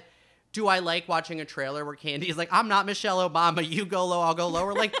 but do I like watching a trailer where Kandi is like, I'm not Michelle Obama, you go low, I'll go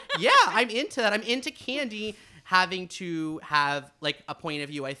lower? Like, yeah, I'm into that. I'm into Kandi having to have like a point of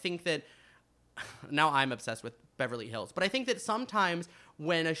view. I think that now I'm obsessed with Beverly Hills, but I think that sometimes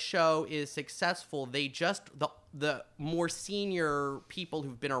when a show is successful, they just, the more senior people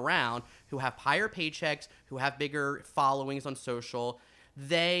who've been around, who have higher paychecks, who have bigger followings on social,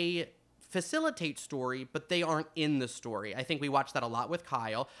 they facilitate story, but they aren't in the story. I think we watch that a lot with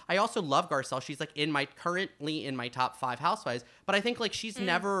Kyle. I also love Garcelle. She's like currently in my top 5 housewives, but I think like she's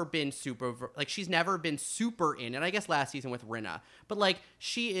never been super in it. I guess last season with Rinna, but like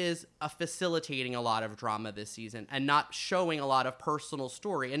she is facilitating a lot of drama this season and not showing a lot of personal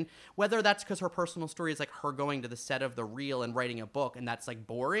story. And whether that's because her personal story is like her going to the set of The Real and writing a book and that's like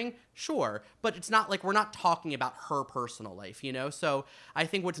boring, sure, but it's not like we're not talking about her personal life, you know? So I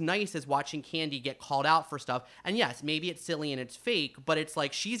think what's nice is watching Candy get called out for stuff. And yes, maybe it's silly and it's fake, but it's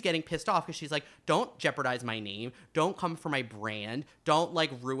like she's getting pissed off because she's like, don't jeopardize my name. Don't come for my brand. Don't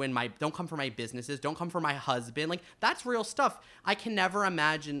come for my businesses. Don't come for my husband. Like, that's real stuff. I can never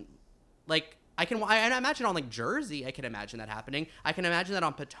imagine, like, I imagine on like Jersey, I can imagine that happening. I can imagine that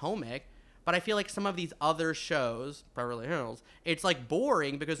on Potomac. But I feel like some of these other shows, Beverly Hills, it's like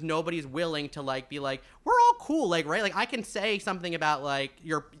boring because nobody's willing to like be like, we're all cool, like, right? Like I can say something about like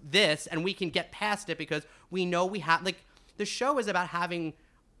you're this and we can get past it because we know we have like the show is about having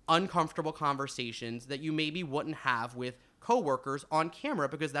uncomfortable conversations that you maybe wouldn't have with coworkers on camera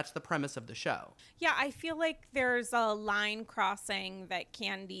because that's the premise of the show. Yeah, I feel like there's a line crossing that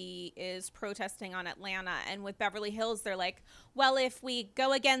Candy is protesting on Atlanta, and with Beverly Hills they're like, well, if we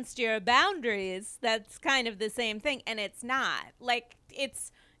go against your boundaries, that's kind of the same thing. And it's not. Like,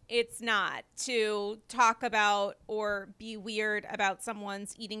 it's not. To talk about or be weird about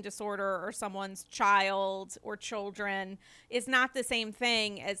someone's eating disorder or someone's child or children is not the same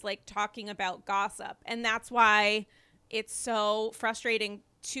thing as like talking about gossip. And that's why it's so frustrating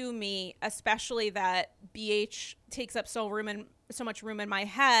to me, especially that BH takes up so much room in my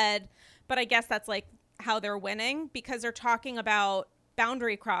head. But I guess that's like how they're winning because they're talking about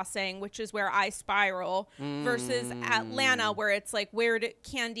boundary crossing, which is where I spiral, versus Atlanta, where it's like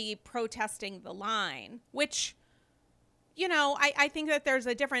Candy protesting the line, which, you know, I think that there's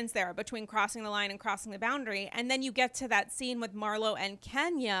a difference there between crossing the line and crossing the boundary. And then you get to that scene with Marlo and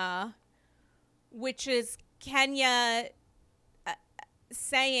Kenya, which is Kenya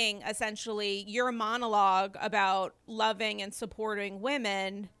saying essentially your monologue about loving and supporting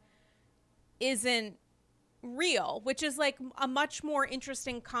women isn't real, which is like a much more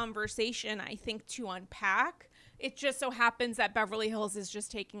interesting conversation, I think, to unpack. It just so happens that Beverly Hills is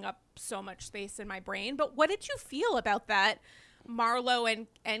just taking up so much space in my brain. But what did you feel about that Marlo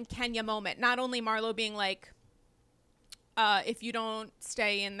and Kenya moment? Not only Marlo being like, if you don't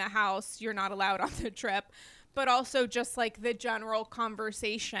stay in the house, you're not allowed on the trip, but also just like the general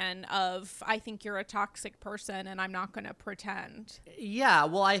conversation of, I think you're a toxic person and I'm not going to pretend. Yeah,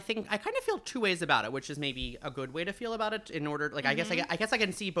 well, I think I kind of feel two ways about it, which is maybe a good way to feel about it in order, like, I guess I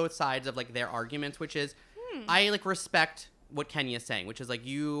can see both sides of like their arguments, which is I like respect what Kenya's saying, which is like,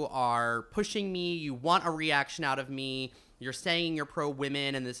 you are pushing me, you want a reaction out of me, you're saying you're pro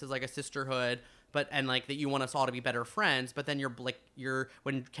women and this is like a sisterhood, but and like that you want us all to be better friends, but then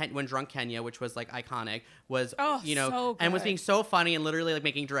when Drunk Kenya, which was like iconic, was so and was being so funny and literally like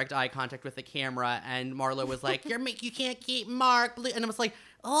making direct eye contact with the camera, and Marlo was like, you can't keep Mark, and I was like,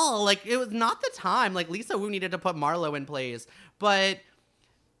 oh, like it was not the time. Like Lisa Wu needed to put Marlo in place, but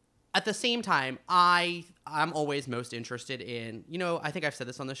at the same time, I'm always most interested in, you know, I think I've said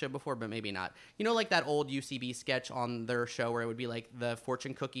this on the show before, but maybe not. You know, like that old UCB sketch on their show where it would be like the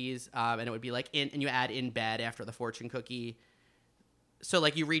fortune cookies, and it would be like and you add in bed after the fortune cookie. So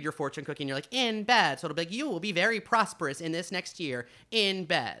like you read your fortune cookie and you're like, in bed. So it'll be like, you will be very prosperous in this next year in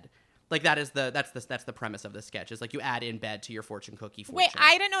bed. Like that's the premise of the sketch, is like you add in bed to your fortune cookie fortune. Wait,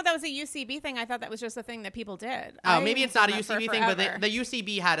 I didn't know that was a UCB thing. I thought that was just a thing that people did. Oh, maybe it's not a UCB thing, but the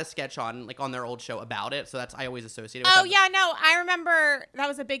UCB had a sketch on their old show about it, so that's I always associate it with. Oh yeah, no, I remember that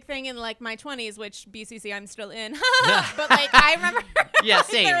was a big thing in like my 20s, which BCC I'm still in. But like I remember, yeah,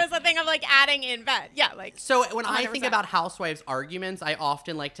 same. There was a thing of like adding in bed. Yeah, like so when 100%. I think about housewives arguments, I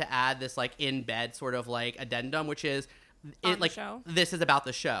often like to add this like in bed sort of like addendum, which is. This is about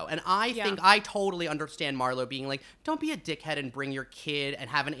the show. And I think I totally understand Marlo being like, don't be a dickhead and bring your kid and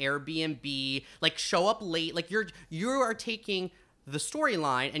have an Airbnb, like show up late. Like you are taking the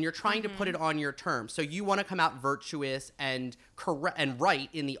storyline and you're trying to put it on your terms. So you want to come out virtuous and correct and right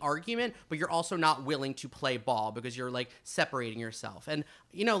in the argument, but you're also not willing to play ball because you're like separating yourself. And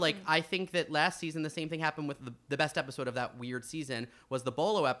you know, like I think that last season the same thing happened with the best episode of that weird season was the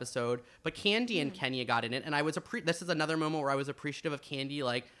Bolo episode, but Candy and Kenya got in it, and I was this is another moment where I was appreciative of Candy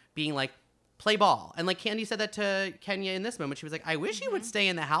like being like, play ball. And like Candy said that to Kenya in this moment. She was like, I wish you would stay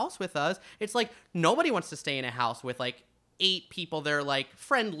in the house with us. It's like nobody wants to stay in a house with like 8 people they're like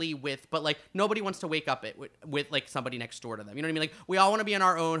friendly with, but like nobody wants to wake up with like somebody next door to them. You know what I mean? Like we all want to be in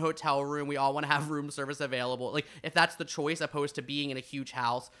our own hotel room. We all want to have room service available. Like if that's the choice, opposed to being in a huge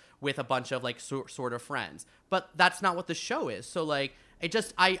house with a bunch of like sort of friends. But that's not what the show is. So like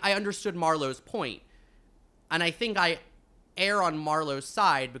I understood Marlo's point, and I think I err on Marlo's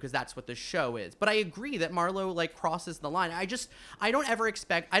side because that's what the show is. But I agree that Marlo like crosses the line. I don't ever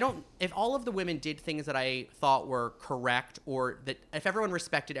expect, if all of the women did things that I thought were correct, or that if everyone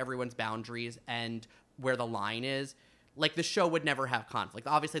respected everyone's boundaries and where the line is, like the show would never have conflict.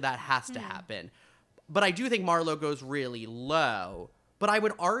 Obviously that has to happen. But I do think Marlo goes really low. But I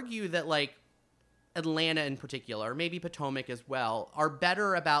would argue that like Atlanta in particular, maybe Potomac as well, are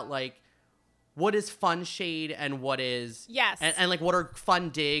better about like what is fun shade and what is and like what are fun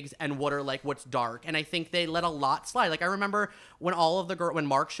digs and what are like what's dark. And I think they let a lot slide. Like I remember when when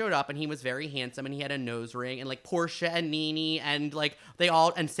Mark showed up and he was very handsome and he had a nose ring, and like Portia and Nene and like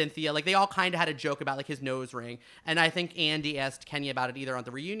and Cynthia, like they all kind of had a joke about like his nose ring. And I think Andy asked Kenya about it either on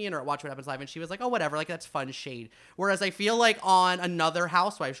the reunion or at Watch What Happens Live, and she was like, oh whatever, like that's fun shade. Whereas I feel like on another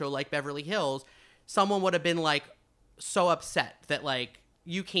housewife show like Beverly Hills, someone would have been like so upset that like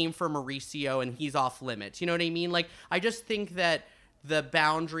you came for Mauricio and he's off limits. You know what I mean? Like, I just think that the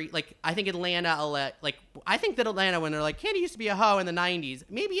boundary, like, I think Atlanta, when they're like, Candy used to be a hoe in the 90s,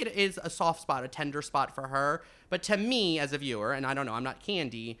 maybe it is a soft spot, a tender spot for her. But to me as a viewer, and I don't know, I'm not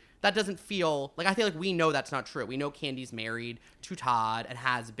Candy, that doesn't feel, like, I feel like we know that's not true. We know Candy's married to Todd and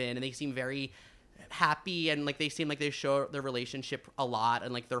has been, and they seem very happy, and like they seem like they show their relationship a lot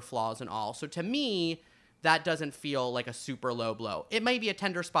and like their flaws and all. So to me, that doesn't feel like a super low blow. It may be a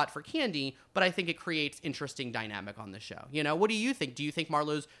tender spot for Candy, but I think it creates interesting dynamic on the show. You know, what do you think? Do you think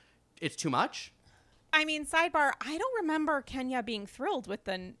Marlo's, it's too much? I mean, sidebar, I don't remember Kenya being thrilled with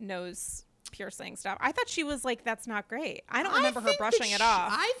the nose piercing stuff. I thought she was like, that's not great. I don't remember her brushing it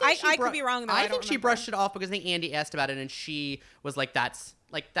off. I could be wrong though. I think she brushed it off because I think Andy asked about it and she was like, that's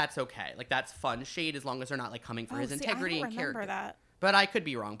okay. Like that's fun shade as long as they're not like coming for his integrity and character. That. But I could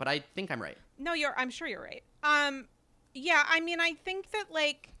be wrong, but I think I'm right. No, I'm sure you're right. Yeah, I mean, I think that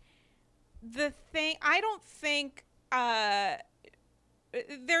like I don't think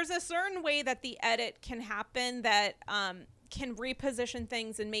there's a certain way that the edit can happen that can reposition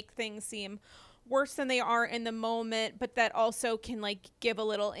things and make things seem worse than they are in the moment, but that also can like give a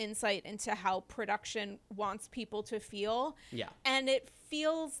little insight into how production wants people to feel. Yeah. And it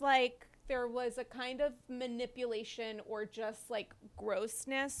feels like there was a kind of manipulation or just like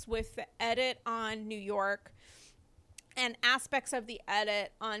grossness with the edit on New York and aspects of the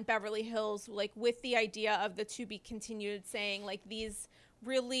edit on Beverly Hills, like with the idea of the to be continued saying like these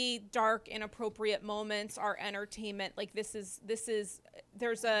really dark, inappropriate moments are entertainment. Like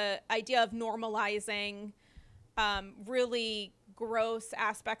there's a idea of normalizing really gross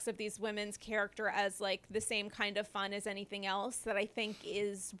aspects of these women's character as like the same kind of fun as anything else that I think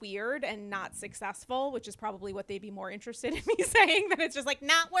is weird and not successful, which is probably what they'd be more interested in me saying, that it's just like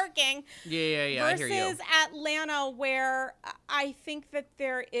not working. Yeah. Versus I hear you. Atlanta, where I think that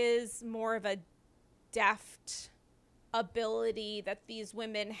there is more of a deft ability that these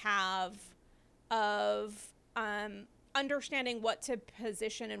women have of understanding what to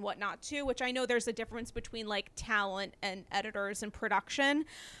position and what not to, which I know there's a difference between like talent and editors and production,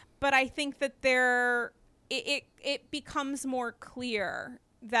 but I think that it becomes more clear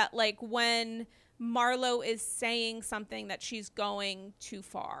that like when Marlo is saying something that she's going too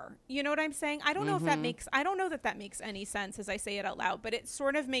far. You know what I'm saying? I don't know if that makes any sense as I say it out loud, but it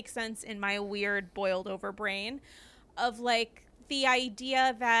sort of makes sense in my weird boiled over brain of like the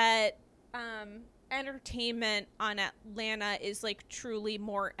idea that entertainment on Atlanta is like truly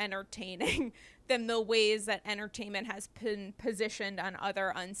more entertaining than the ways that entertainment has been positioned on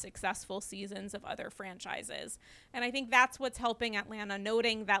other unsuccessful seasons of other franchises. And I think that's what's helping Atlanta,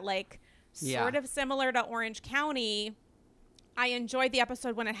 noting that like sort of similar to Orange County, I enjoyed the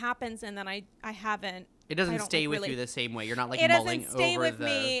episode when it happens and then I haven't. It doesn't stay with you the same way. You're not like mulling over It doesn't stay with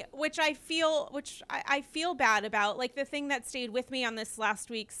me, which I feel bad about. Like the thing that stayed with me on this last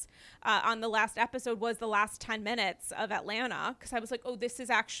week's, on the last episode was the last 10 minutes of Atlanta. Cause I was like, oh, this is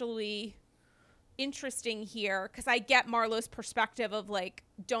actually interesting here. Cause I get Marlo's perspective of like,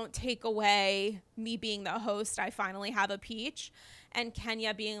 don't take away me being the host. I finally have a peach. And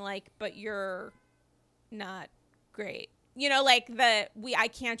Kenya being like, but you're not great. You know, like I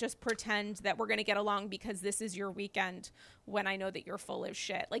can't just pretend that we're going to get along because this is your weekend when I know that you're full of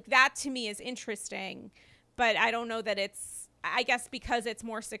shit. Like that to me is interesting, but I don't know that it's I guess because it's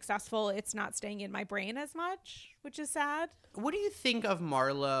more successful, it's not staying in my brain as much, which is sad. What do you think of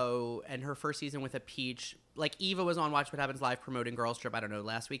Marlo and her first season with a Peach? Like, Eva was on Watch What Happens Live promoting Girls Trip, I don't know,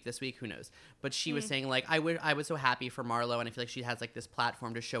 last week, this week, who knows? But she was saying, like, I was so happy for Marlo, and I feel like she has, like, this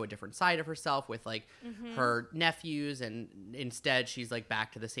platform to show a different side of herself with, like, her nephews, and instead she's, like,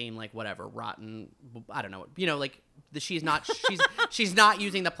 back to the same, like, whatever, rotten, I don't know, you know, like, she's not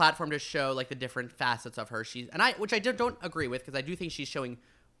using the platform to show, like, the different facets of her. Which I don't agree with, because I do think she's showing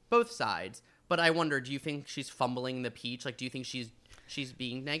both sides. But I wonder, do you think she's fumbling the peach? Like, do you think she's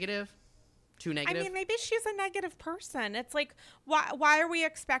being negative? Too negative? I mean, maybe she's a negative person. It's like, why are we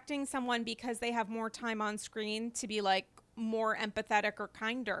expecting someone because they have more time on screen to be, like, more empathetic or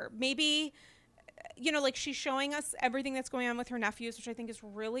kinder? Maybe, you know, like, she's showing us everything that's going on with her nephews, which I think is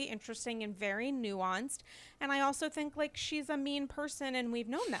really interesting and very nuanced. And I also think, like, she's a mean person, and we've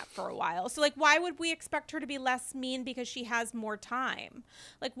known that for a while. So, like, why would we expect her to be less mean because she has more time?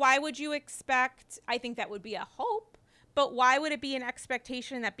 Like, why would you expect, I think that would be a hope, but why would it be an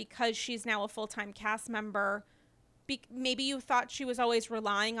expectation that because she's now a full-time cast member, maybe you thought she was always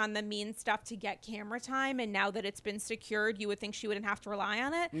relying on the mean stuff to get camera time, and now that it's been secured, you would think she wouldn't have to rely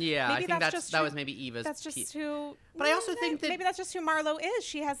on it? Yeah, maybe I think that was maybe Eva's. That's just who. But I also think that maybe that's just who Marlo is.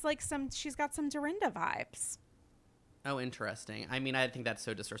 She has like she's got some Dorinda vibes. Oh, interesting. I mean, I think that's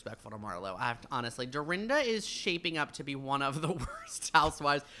so disrespectful to Marlo. Honestly, Dorinda is shaping up to be one of the worst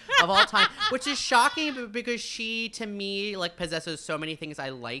housewives of all time, which is shocking because she, to me, like, possesses so many things I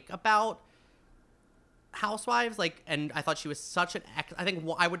like about housewives. Like, and I thought she was such an I think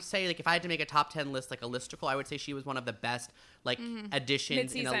I would say, like, if I had to make a top 10 list, like a listicle, I would say she was one of the best, like,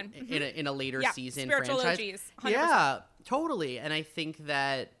 additions in a later season spiritual franchise. OGs, 100%. Yeah, totally. And I think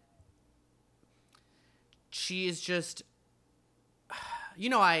that she is just, you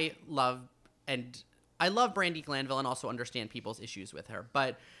know, I love Brandi Glanville and also understand people's issues with her.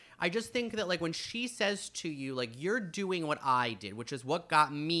 But I just think that, like, when she says to you, like, you're doing what I did, which is what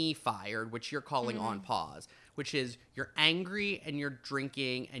got me fired, which you're calling on pause, which is you're angry and you're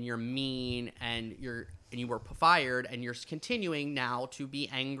drinking and you're mean and you were fired and you're continuing now to be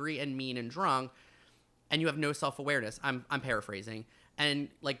angry and mean and drunk and you have no self-awareness. I'm paraphrasing. And,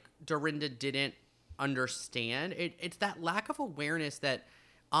 like, Dorinda didn't understand it's that lack of awareness that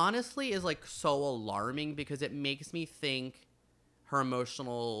honestly is, like, so alarming because it makes me think her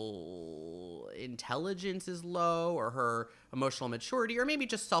emotional intelligence is low, or her emotional maturity, or maybe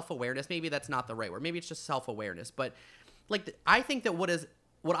just self-awareness. Maybe that's not the right word. Maybe it's just self-awareness. But, like, I think that what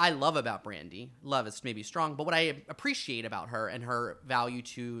I love about Brandi, love is maybe strong, but what I appreciate about her and her value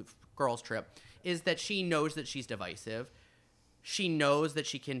to Girls Trip is that she knows that she's divisive. She knows that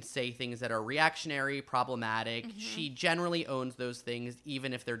she can say things that are reactionary, problematic. She generally owns those things,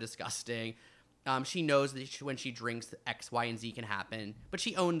 even if they're disgusting. She knows that when she drinks, X, Y, and Z can happen. But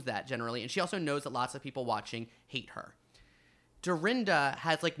she owns that generally. And she also knows that lots of people watching hate her. Dorinda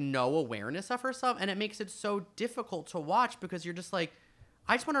has, like, no awareness of herself. And it makes it so difficult to watch because you're just like,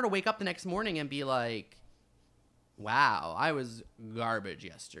 I just want her to wake up the next morning and be like, wow, I was garbage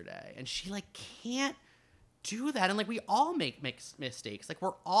yesterday. And she, like, can't do that. And, like, we all make mistakes. Like,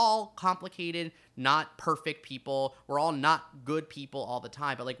 we're all complicated, not perfect people. We're all not good people all the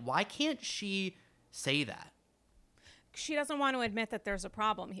time. But, like, why can't she say that? She doesn't want to admit that there's a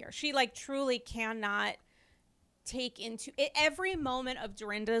problem here. She, like, truly cannot take into it. Every moment of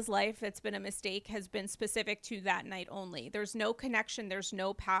Dorinda's life that's been a mistake has been specific to that night only. There's no connection. There's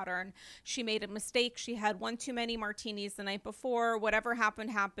no pattern. She made a mistake. She had one too many martinis the night before. Whatever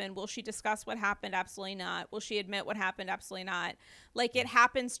happened. Will she discuss what happened? Absolutely not. Will she admit what happened? Absolutely not. Like, it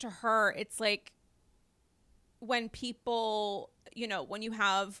happens to her. It's like when people, you know, when you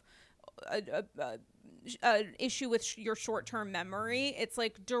have an issue with your short-term memory, it's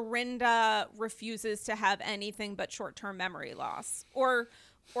like Dorinda refuses to have anything but short-term memory loss, or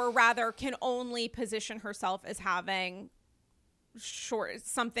rather can only position herself as having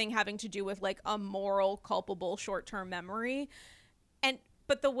something having to do with, like, a moral culpable short-term memory.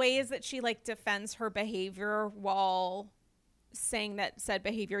 But the ways that she, like, defends her behavior while saying that said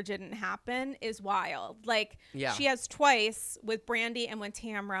behavior didn't happen is wild. Like, she has twice with Brandi and with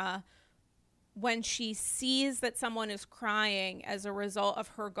Tamra, when she sees that someone is crying as a result of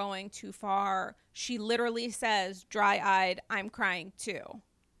her going too far, she literally says, dry-eyed, I'm crying too.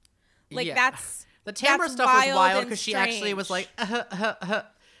 Like, that's the Tamra stuff was wild because she actually was like,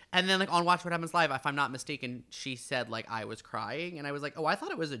 And then like on Watch What Happens Live, if I'm not mistaken, she said like I was crying, and I was like, oh, I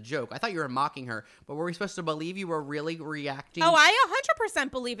thought it was a joke. I thought you were mocking her, but were we supposed to believe you were really reacting? Oh, I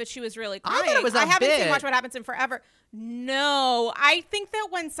 100% believe that she was really crying. I thought it was a I haven't bit. seen Watch What Happens in forever. No, I think that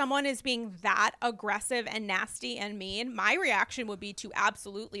when someone is being that aggressive and nasty and mean, my reaction would be to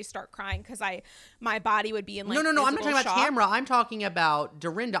absolutely start crying because my body would be in like No, I'm not talking about shock. Tamra. I'm talking about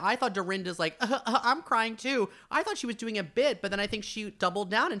Dorinda. I thought Dorinda's like, I'm crying too. I thought she was doing a bit, but then I think she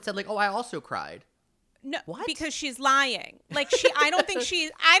doubled down and said like, oh, I also cried. No, What? because she's lying. Like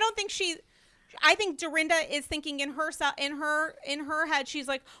I think Dorinda is thinking in her head, she's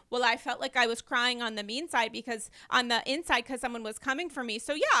like, well, I felt like I was crying on the inside because someone was coming for me.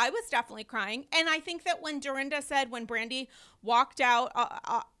 So yeah, I was definitely crying. And I think that when Dorinda said, when Brandy walked out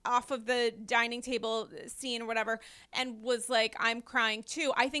off of the dining table scene or whatever, and was like, I'm crying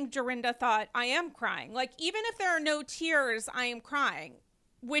too, I think Dorinda thought, I am crying. Like, even if there are no tears, I am crying,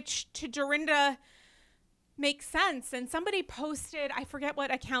 which to Dorinda makes sense. And somebody posted, I forget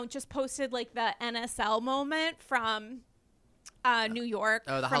what account, just posted like the NSL moment from New York.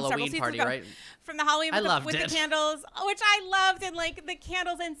 Oh, the from Halloween party, right? From the Halloween with it. the candles, which I loved, and like the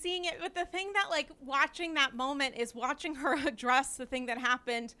candles and seeing it. But the thing that like watching that moment is watching her address the thing that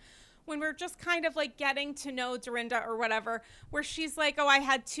happened when we're just kind of like getting to know Dorinda or whatever, where she's like, oh, I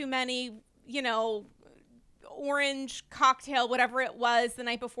had too many, orange cocktail, whatever it was the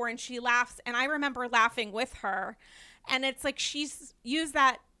night before, and she laughs, and I remember laughing with her, and it's like she's used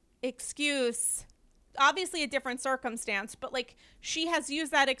that excuse, obviously a different circumstance, but like she has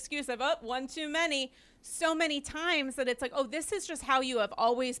used that excuse of one too many so many times that it's like, oh, this is just how you have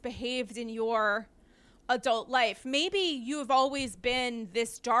always behaved in your adult life. Maybe you have always been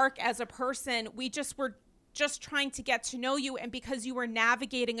this dark as a person. We just were just trying to get to know you, and because you were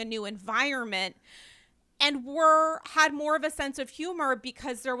navigating a new environment and had more of a sense of humor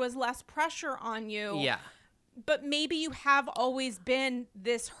because there was less pressure on you. Yeah. But maybe you have always been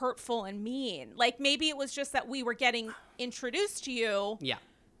this hurtful and mean. Like maybe it was just that we were getting introduced to you. Yeah.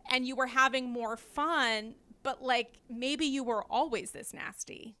 And you were having more fun. But like maybe you were always this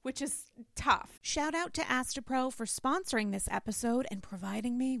nasty, which is tough. Shout out to Astapro for sponsoring this episode and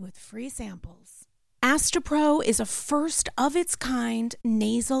providing me with free samples. Astapro is a first of its kind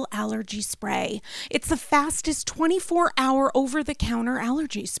nasal allergy spray. It's the fastest 24-hour over-the-counter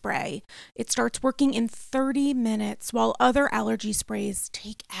allergy spray. It starts working in 30 minutes while other allergy sprays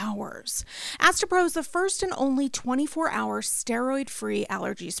take hours. Astapro is the first and only 24-hour steroid-free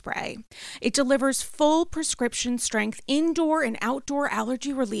allergy spray. It delivers full prescription strength indoor and outdoor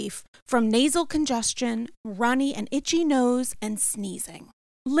allergy relief from nasal congestion, runny and itchy nose, and sneezing.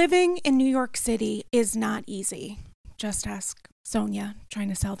 Living in New York City is not easy. Just ask Sonia trying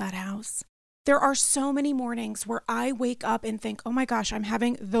to sell that house. There are so many mornings where I wake up and think, oh my gosh, I'm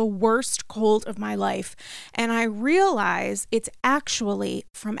having the worst cold of my life. And I realize it's actually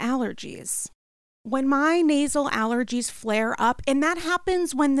from allergies. When my nasal allergies flare up, and that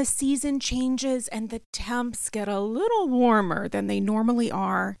happens when the season changes and the temps get a little warmer than they normally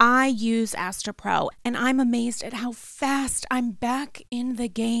are, I use Astapro, and I'm amazed at how fast I'm back in the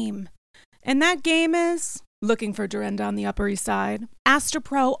game. And that game is looking for Dorinda on the Upper East Side.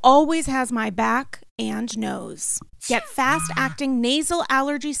 Astapro always has my back and nose. Get fast-acting nasal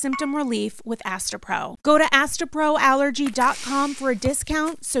allergy symptom relief with Astapro. Go to astaproallergy.com for a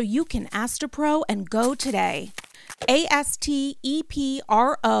discount so you can Astapro and go today. ASTEPRO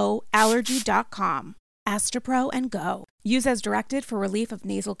allergy.com. Astapro and go. Use as directed for relief of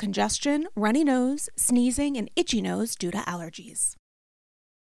nasal congestion, runny nose, sneezing, and itchy nose due to allergies.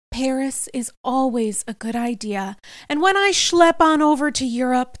 Paris is always a good idea, and when I schlep on over to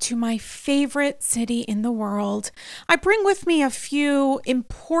Europe, to my favorite city in the world, I bring with me a few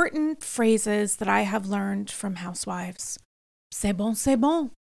important phrases that I have learned from housewives. C'est bon,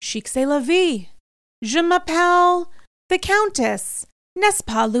 chic c'est la vie. Je m'appelle the Countess, n'est-ce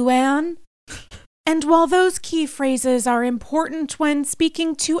pas, Luann? And while those key phrases are important when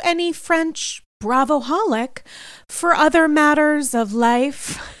speaking to any French bravoholic, for other matters of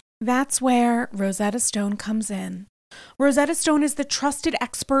life, that's where Rosetta Stone comes in. Rosetta Stone is the trusted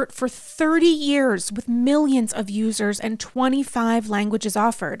expert for 30 years with millions of users and 25 languages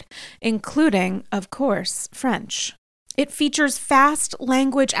offered, including, of course, French. It features fast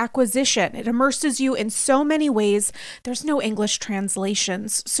language acquisition. It immerses you in so many ways. There's no English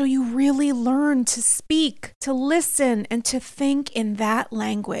translations, so you really learn to speak, to listen, and to think in that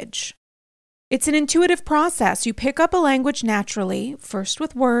language. It's an intuitive process. You pick up a language naturally, first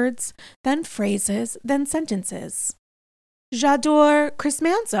with words, then phrases, then sentences. J'adore Chris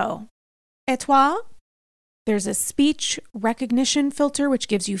Manzo. Et toi? There's a speech recognition filter, which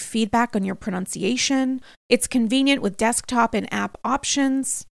gives you feedback on your pronunciation. It's convenient with desktop and app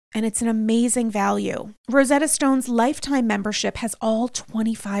options, and it's an amazing value. Rosetta Stone's lifetime membership has all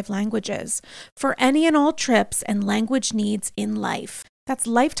 25 languages for any and all trips and language needs in life. That's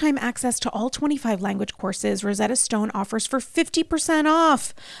lifetime access to all 25 language courses Rosetta Stone offers for 50%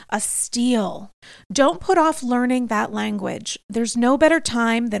 off. A steal. Don't put off learning that language. There's no better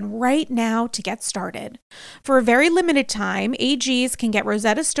time than right now to get started. For a very limited time, AGs can get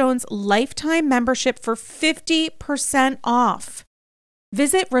Rosetta Stone's lifetime membership for 50% off.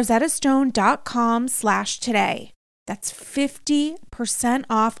 Visit rosettastone.com/today. That's 50%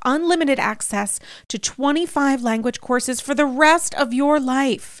 off unlimited access to 25 language courses for the rest of your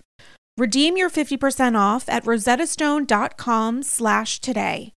life. Redeem your 50% off at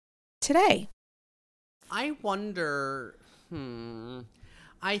rosettastone.com/today. Today. I wonder,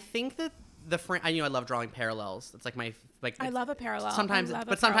 I think that I love drawing parallels. It's like I love a parallel. Sometimes, I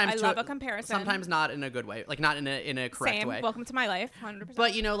sometimes love a comparison. Sometimes not in a good way, like not in a correct Same. way. Welcome to my life, 100%.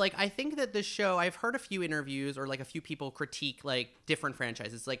 But I think that this show, I've heard a few interviews or like a few people critique like different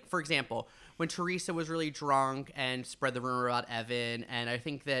franchises. Like for example, when Teresa was really drunk and spread the rumor about Evan, and I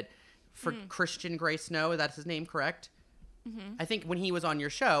think that for Christian Grey Snow, that's his name, correct? Mm-hmm. I think when he was on your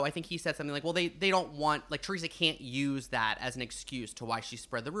show, I think he said something like, well, they don't want, like, Teresa can't use that as an excuse to why she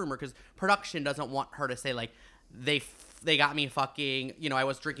spread the rumor, because production doesn't want her to say, like, they got me fucking, I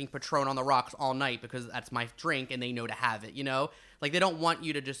was drinking Patron on the rocks all night because that's my drink and they know to have it, Like, they don't want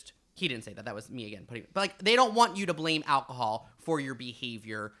you to just, he didn't say that, that was me again, but like, they don't want you to blame alcohol for your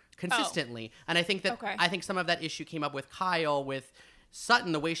behavior consistently. And I think that, I think some of that issue came up with Kyle, with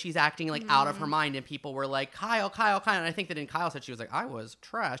Sutton, the way she's acting like out of her mind, and people were like, Kyle, and I think that Kyle said she was like, I was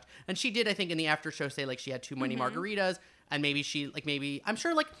trashed, and she did, I think, in the after show say like she had too many margaritas, and maybe I'm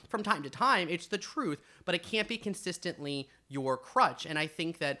sure like from time to time it's the truth, but it can't be consistently your crutch. And I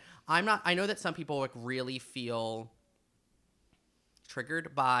think that I know that some people like really feel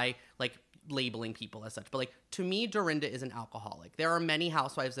triggered by like labeling people as such, but like to me, Dorinda is an alcoholic. There are many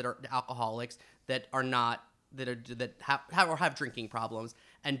housewives that are alcoholics that are not, that have drinking problems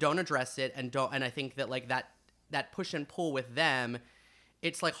and don't address it, and I think that like that push and pull with them,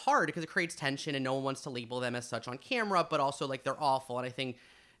 it's like hard because it creates tension and no one wants to label them as such on camera, but also like they're awful. And I think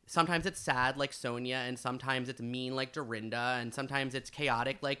sometimes it's sad like Sonia, and sometimes it's mean like Dorinda, and sometimes it's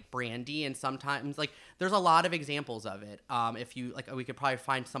chaotic like Brandy, and sometimes like there's a lot of examples of it. If you like, we could probably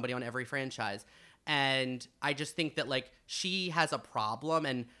find somebody on every franchise, and I just think that like she has a problem.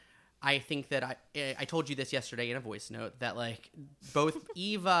 And I think that I told you this yesterday in a voice note that like both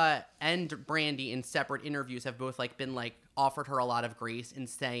Eva and Brandy in separate interviews have both like been like offered her a lot of grace in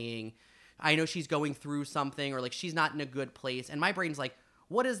saying, I know she's going through something, or like she's not in a good place. And my brain's like,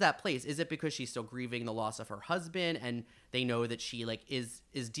 what is that place? Is it because she's still grieving the loss of her husband and they know that she like is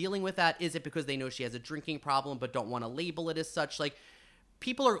dealing with that? Is it because they know she has a drinking problem but don't want to label it as such? Like,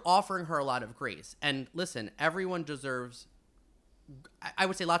 people are offering her a lot of grace. And listen, everyone deserves, I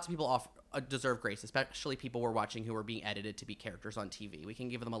would say lots of people deserve grace, especially people we're watching who are being edited to be characters on TV. We can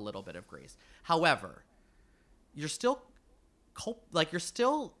give them a little bit of grace. However, you're still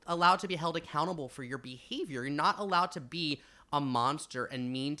allowed to be held accountable for your behavior. You're not allowed to be a monster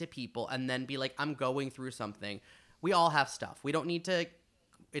and mean to people and then be like, I'm going through something. We all have stuff. We don't need to,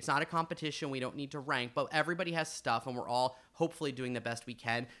 it's not a competition. We don't need to rank, but everybody has stuff and we're all hopefully doing the best we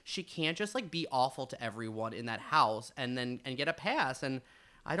can. She can't just like be awful to everyone in that house and get a pass. And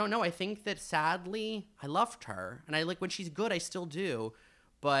I don't know. I think that sadly I loved her, and I like when she's good, I still do.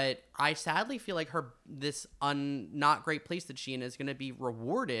 But I sadly feel like this not great place that she in is going to be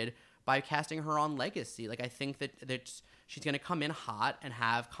rewarded by casting her on Legacy. Like, I think that she's going to come in hot and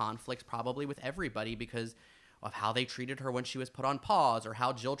have conflicts probably with everybody because of how they treated her when she was put on pause, or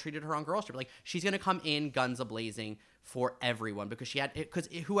how Jill treated her on Girls Trip. Like, she's going to come in guns a-blazing for everyone because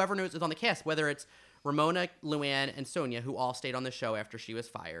whoever knows is on the cast, whether it's Ramona, Luann, and Sonia, who all stayed on the show after she was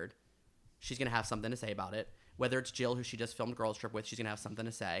fired, she's going to have something to say about it. Whether it's Jill, who she just filmed Girls Trip with, she's going to have something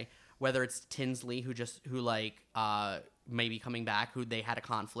to say. Whether it's Tinsley, who maybe coming back, who they had a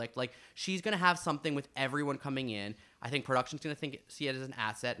conflict. Like, she's going to have something with everyone coming in. I think production's going to see it as an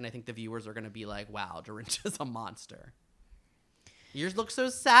asset, and I think the viewers are going to be like, wow, Dorinda's a monster. Yours look so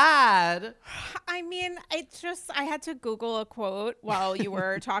sad. I mean, I had to Google a quote while you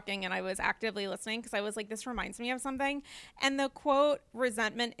were talking, and I was actively listening because I was like, this reminds me of something. And the quote,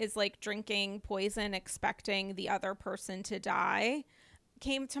 resentment is like drinking poison, expecting the other person to die,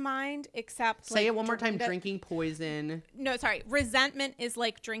 came to mind, except say it one more time. Drinking poison. No, sorry. Resentment is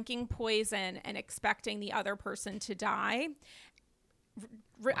like drinking poison and expecting the other person to die.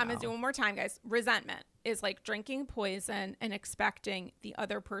 I'm gonna do it one more time, guys. Resentment is like drinking poison and expecting the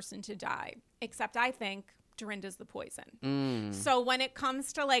other person to die. Except I think Dorinda's the poison. So when it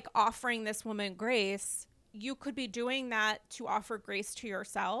comes to like offering this woman grace, you could be doing that to offer grace to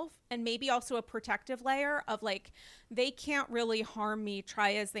yourself, and maybe also a protective layer of like, they can't really harm me,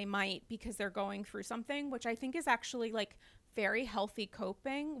 try as they might, because they're going through something, which I think is actually like very healthy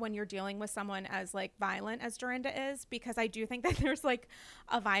coping when you're dealing with someone as like violent as Dorinda is, because I do think that there's like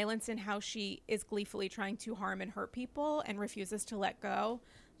a violence in how she is gleefully trying to harm and hurt people and refuses to let go.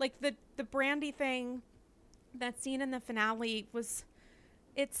 Like the Brandi thing, that scene in the finale was,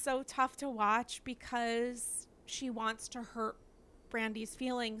 it's so tough to watch because she wants to hurt Brandi's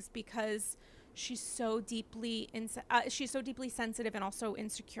feelings because she's so deeply sensitive and also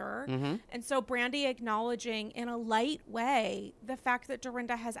insecure. And so Brandi acknowledging in a light way the fact that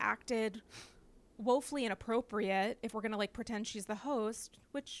Dorinda has acted woefully inappropriate, if we're going to like pretend she's the host,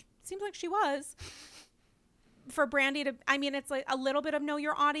 which seems like she was, for Brandi to, I mean, it's like a little bit of know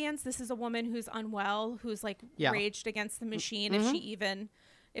your audience. This is a woman who's unwell, who's like raged against the machine.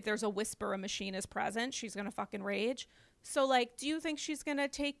 If there's a whisper a machine is present, she's going to fucking rage. So like, do you think she's going to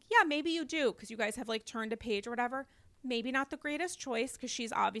take, yeah, maybe you do, because you guys have like turned a page or whatever. Maybe not the greatest choice, because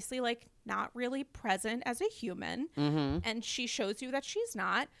she's obviously like not really present as a human. And she shows you that she's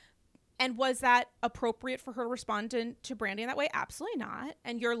not. And was that appropriate for her to respond to Brandi in that way? Absolutely not.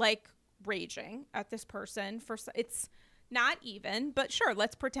 And you're like raging at this person for, it's not even, but sure,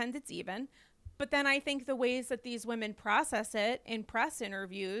 let's pretend it's even. But then I think the ways that these women process it in press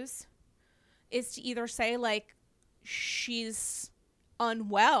interviews is to either say like she's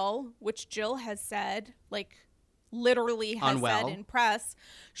unwell, which Jill has said, like literally has said in press.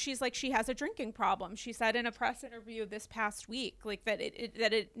 She's like, she has a drinking problem. She said in a press interview this past week, like that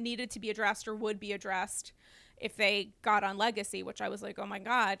it needed to be addressed or would be addressed if they got on Legacy, which I was like, oh my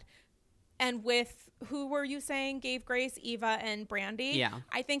God. And with, who were you saying gave grace? Eva and Brandi? Yeah.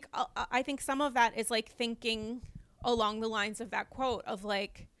 I think some of that is like thinking along the lines of that quote of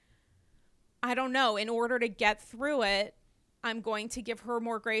like, I don't know, in order to get through it, I'm going to give her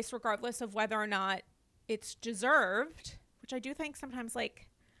more grace regardless of whether or not it's deserved, which I do think sometimes, like,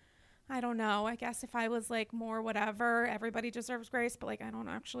 I don't know, I guess if I was like more whatever, everybody deserves grace, but like I don't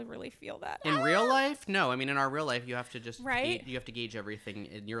actually really feel that. In real life? No, I mean in our real life you have to just right? you have to gauge everything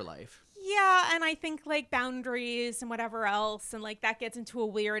in your life. Yeah, and I think like boundaries and whatever else, and like that gets into a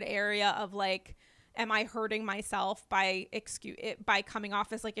weird area of like, am I hurting myself by coming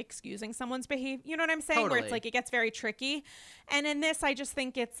off as like excusing someone's behavior? You know what I'm saying? Totally. Where it's like it gets very tricky. And in this, I just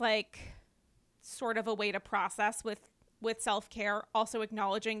think it's like sort of a way to process with self-care, also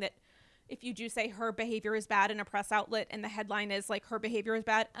acknowledging that if you do say her behavior is bad in a press outlet and the headline is like her behavior is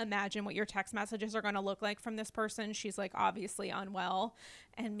bad, imagine what your text messages are going to look like from this person. She's like obviously unwell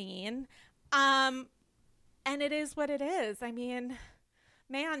and mean. And it is what it is. I mean,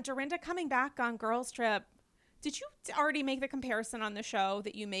 man, Dorinda coming back on Girls Trip. Did you already make the comparison on the show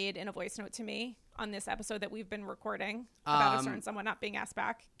that you made in a voice note to me on this episode that we've been recording about a certain someone not being asked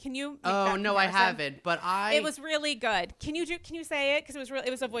back? Can you make that no, I comparison? haven't, but It was really good. Can you say it? Because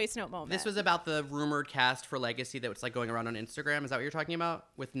it was a voice note moment. This was about the rumored cast for Legacy that was like going around on Instagram. Is that what you're talking about?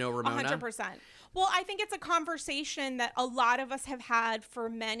 With no Ramona? 100%. Well, I think it's a conversation that a lot of us have had for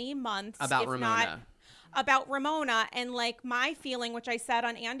many months. About Ramona. About Ramona, and like my feeling, which I said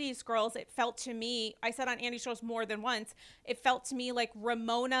on Andy's Girls, it felt to me, I said on Andy's Shows more than once, it felt to me like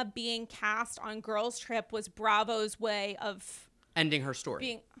Ramona being cast on Girls Trip was Bravo's way of ending her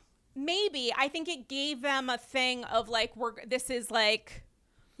story. Maybe. I think it gave them a thing of like, this is like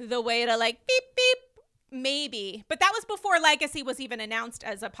the way to like beep, beep. Maybe. But that was before Legacy was even announced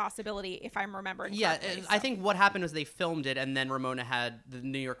as a possibility, if I'm remembering correctly. I think what happened was they filmed it, and then Ramona the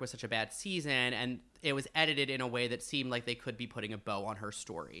New York was such a bad season, and it was edited in a way that seemed like they could be putting a bow on her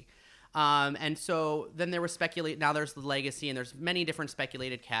story. And so then there was now there's the Legacy, and there's many different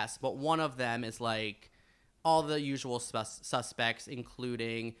speculated casts, but one of them is like all the usual suspects,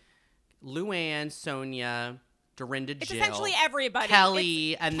 including Luann, Sonia, Dorinda, it's Jill, essentially everybody.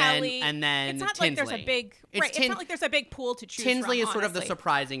 Kelly, and then it's not Tinsley. Like there's a big it's not like there's a big pool to choose Tinsley from, is sort of the honestly.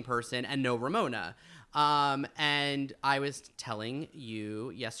 surprising person, and no Ramona. And I was telling you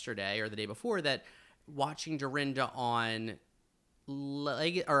yesterday or the day before that watching Dorinda on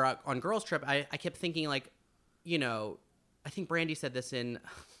Girls Trip, I kept thinking like, you know, I think Brandi said this in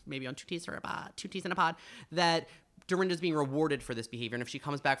maybe on Two Teas in a Pod, that Dorinda's being rewarded for this behavior, and if she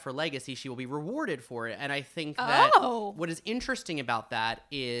comes back for Legacy, she will be rewarded for it. And I think that what is interesting about that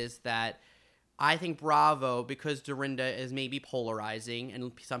is that I think Bravo, because Dorinda is maybe polarizing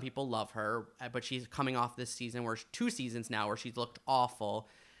and some people love her, but she's coming off this season 2 seasons now where she's looked awful.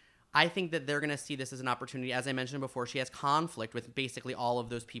 I think that they're going to see this as an opportunity. As I mentioned before, she has conflict with basically all of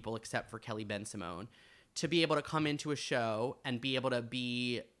those people except for Kelly Ben-Simone, to be able to come into a show and be able to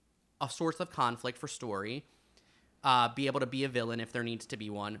be a source of conflict for story, be able to be a villain if there needs to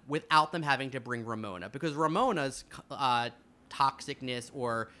be one, without them having to bring Ramona. Because Ramona's toxicness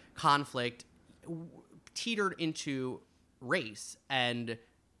or conflict teetered into race and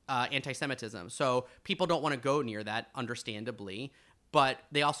anti-Semitism. So people don't want to go near that, understandably. But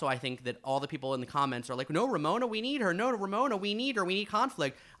they also, I think that all the people in the comments are like, no, Ramona, we need her. No, Ramona, we need her. We need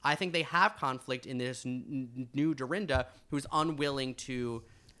conflict. I think they have conflict in this new Dorinda, who's unwilling to,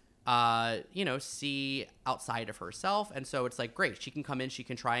 see outside of herself. And so it's like, great, she can come in. She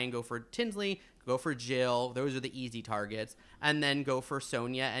can try and go for Tinsley, go for Jill. Those are the easy targets. And then go for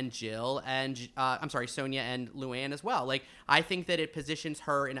Sonia and Jill and, Sonia and Luann as well. Like, I think that it positions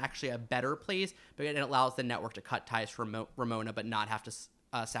her in actually a better place, but it allows the network to cut ties from Ramona, but not have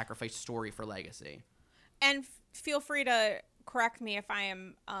to sacrifice story for legacy. And feel free to correct me if I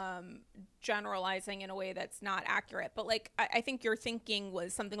am generalizing in a way that's not accurate. But, like, I think your thinking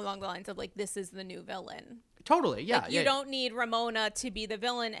was something along the lines of, like, this is the new villain. Totally, yeah. Like, you don't need Ramona to be the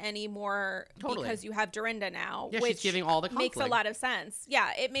villain anymore because you have Dorinda now. Yeah, which she's giving all the conflict. Makes a lot of sense.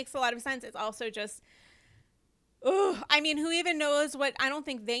 Yeah, it makes a lot of sense. It's also just, I mean, who even knows what, I don't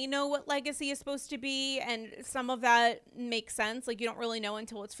think they know what legacy is supposed to be. And some of that makes sense. Like, you don't really know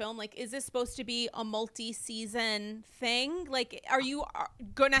until it's filmed. Like, is this supposed to be a multi-season thing? Like, are you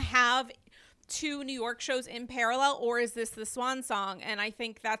going to have 2 New York shows in parallel, or is this the swan song? And I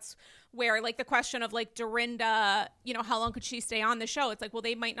think that's where, like, the question of, like, Dorinda, how long could she stay on the show? It's like, well,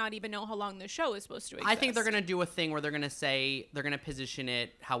 they might not even know how long the show is supposed to exist. I think they're going to do a thing where they're going to position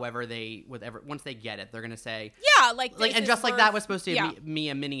it however once they get it, they're going to say, yeah, like and just like that was supposed to be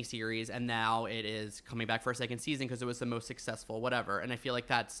a mini series, and now it is coming back for a second season because it was the most successful, whatever. And I feel like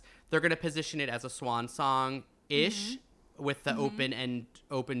they're going to position it as a swan song ish. Mm-hmm. With the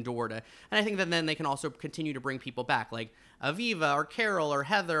open door to, and I think that then they can also continue to bring people back, like Aviva or Carol or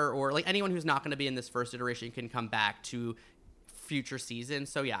Heather, or like anyone who's not going to be in this first iteration can come back to future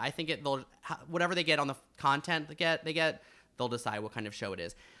seasons. So yeah, I think they'll whatever they get on the content they get, they'll decide what kind of show it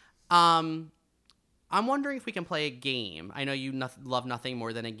is. I'm wondering if we can play a game. I know you love nothing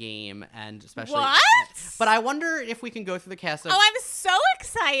more than a game, and especially what? But I wonder if we can go through the cast of. Oh, I'm so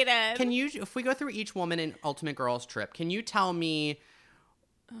excited! If we go through each woman in Ultimate Girls Trip, can you tell me?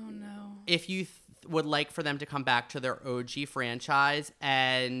 Oh no! If you would like for them to come back to their OG franchise,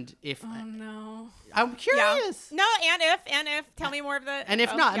 and if no, I'm curious. Yeah. No, and if tell me more of the. And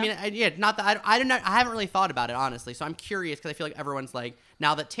if not, yeah. I mean, not that I don't know. I haven't really thought about it honestly, so I'm curious because I feel like everyone's like,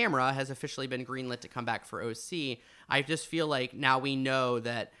 now that Tamara has officially been greenlit to come back for OC, I just feel like now we know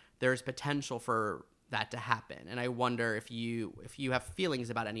that there's potential for that to happen, and I wonder if you have feelings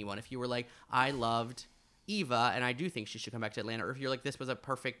about anyone. If you were like, I loved Eva, and I do think she should come back to Atlanta, or if you're like, this was a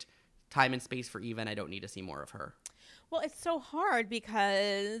perfect time and space for Eva, and I don't need to see more of her. Well, it's so hard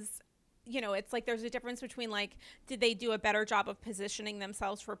because, it's like there's a difference between, like, did they do a better job of positioning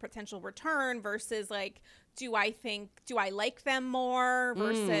themselves for potential return versus, like, do I like them more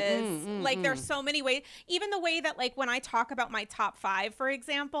versus, there's so many ways. Even the way that, like, when I talk about my top 5, for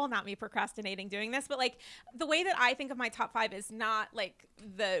example, not me procrastinating doing this, but, like, the way that I think of my top 5 is not, like,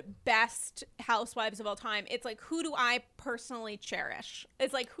 the best housewives of all time. It's, like, who do I personally cherish?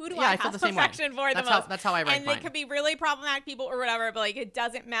 It's, like, who do I have affection for the most? That's how I rank and mine. It could be really problematic people or whatever, but, like, it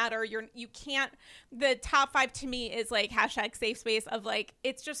doesn't matter. You can't, the top 5 to me is, like, # safe space of, like,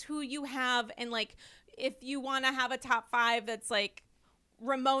 it's just who you have, and, like, if you want to have a top 5 that's like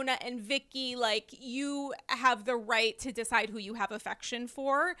Ramona and Vicky, like, you have the right to decide who you have affection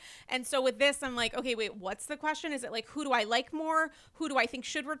for. And so with this, I'm like, okay, wait, what's the question? Is it like, who do I like more? Who do I think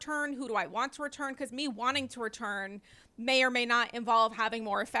should return? Who do I want to return? Because me wanting to return may or may not involve having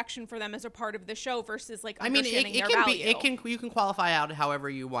more affection for them as a part of the show versus, like, understanding their value. You can qualify out however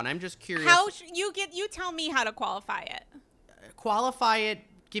you want. I'm just curious. You tell me how to qualify it. Qualify it.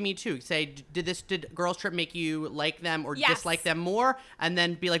 Give me 2. Say, did Girls Trip make you like them or dislike them more? And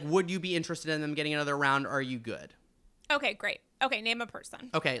then be like, would you be interested in them getting another round? Or are you good? Okay, great. Okay, name a person.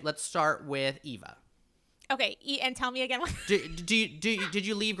 Okay, let's start with Eva. Okay, and tell me again. Did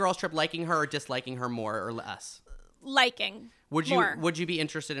you leave Girls Trip liking her or disliking her more or less? Liking. Would you be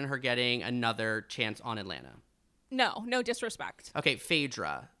interested in her getting another chance on Atlanta? No disrespect. Okay,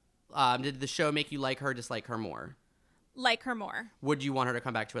 Phaedra. Did the show make you like her or dislike her more? Like her more. Would you want her to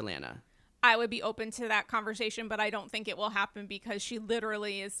come back to I would be open to that conversation, but I don't think it will happen because she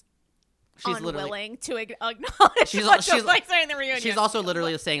literally is She's literally unwilling to acknowledge what took place during the reunion. She's also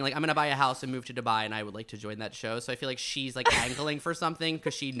literally saying, like, I'm going to buy a house and move to Dubai, and I would like to join that show. So I feel like she's, like, angling for something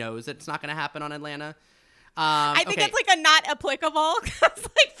because she knows it's not going to happen on Atlanta. I think it's, like, a not applicable because,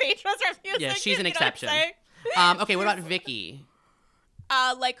 like, Phaedra's refusing. Yeah, she's an exception. Okay, what about Vicky?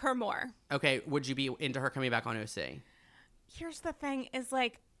 Like her more. Okay, would you be into her coming back on OC? Here's the thing is,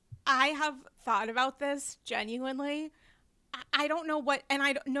 like, I have thought about this genuinely. I don't know what,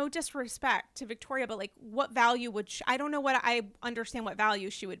 and no disrespect to Victoria, but, like, what value would I don't know what I understand what value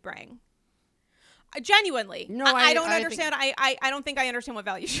she would bring. Genuinely. No, I don't understand. I don't think I understand what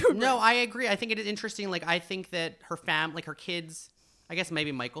value she would bring. No, I agree. I think it is interesting. Like, I think that her like her kids, I guess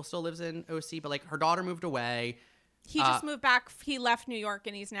maybe Michael still lives in OC, but, like, her daughter moved away. He just moved back. He left New York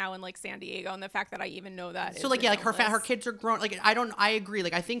and he's now in, like, San Diego. And the fact that I even know that. So, like, yeah, like her kids are grown. Like, I agree.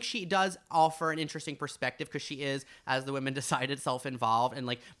 Like, I think she does offer an interesting perspective because she is, as the women decided, self-involved and,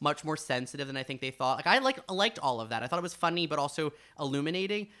 like, much more sensitive than I think they thought. Like, I liked all of that. I thought it was funny, but also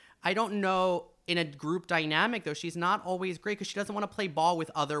illuminating. I don't know. In a group dynamic, though, she's not always great because she doesn't want to play ball with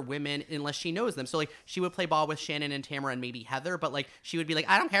other women unless she knows them. So, like, she would play ball with Shannon and Tamara and maybe Heather, but, like, she would be like,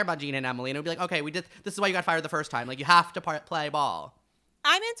 I don't care about Gina and Emily. And it would be like, okay, this is why you got fired the first time. Like, you have to play ball.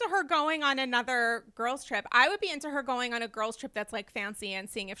 I'm into her going on another girls' trip. I would be into her going on a girls' trip that's, like, fancy and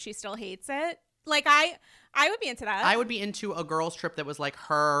seeing if she still hates it. Like, I would be into that. I would be into a girls' trip that was like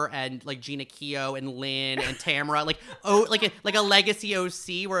her and like Gina Keogh and Lynn and Tamara, like a legacy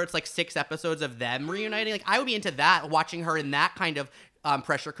OC where it's like 6 episodes of them reuniting. Like, I would be into that, watching her in that kind of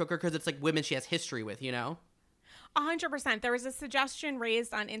pressure cooker because it's like women she has history with, you know? 100%. There was a suggestion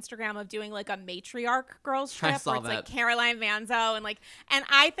raised on Instagram of doing like a matriarch girls trip where it's like Caroline Manzo and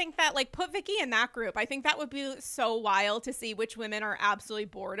I think that, like, put Vicky in that group. I think that would be so wild to see which women are absolutely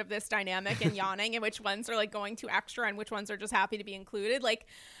bored of this dynamic and yawning and which ones are like going too extra and which ones are just happy to be included. Like,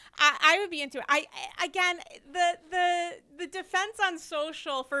 I would be into it. Again, the defense on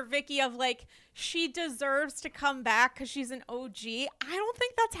social for Vicky of, like, she deserves to come back because she's an OG. I don't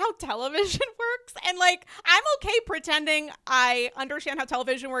think that's how television works. And, like, I'm okay pretending I understand how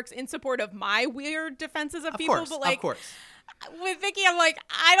television works in support of my weird defenses of people. But, like, of course. With Vicky, I'm like,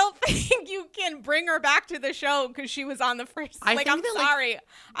 I don't think you can bring her back to the show because she was on the first. I'm sorry.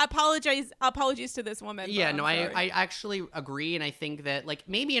 Apologies to this woman. Yeah, no, I actually agree, and I think that, like,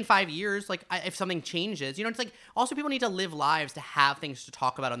 maybe in 5 years, like, if something changes, you know, it's like also people need to live lives to have things to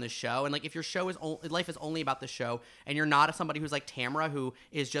talk about on the show, and, like, if your show is life is only about the show, and you're not somebody who's like Tamara, who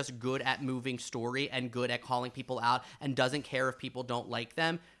is just good at moving story and good at calling people out and doesn't care if people don't like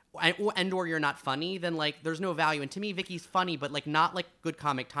them. And or you're not funny, then, like, there's no value. And to me, Vicky's funny, but, like, not like good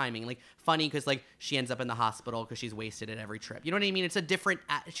comic timing. Like, funny because, like, she ends up in the hospital because she's wasted at every trip. You know what I mean? It's a different.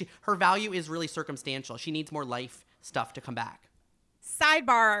 Her value is really circumstantial. She needs more life stuff to come back.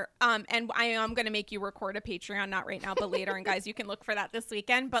 Sidebar, and I am going to make you record a Patreon, not right now, but later. And guys, you can look for that this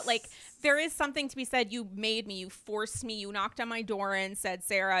weekend. But, like, there is something to be said. You made me, you forced me, you knocked on my door and said,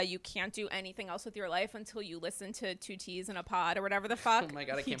 Sarah, you can't do anything else with your life until you listen to 2 T's in a Pod or whatever the fuck. Oh my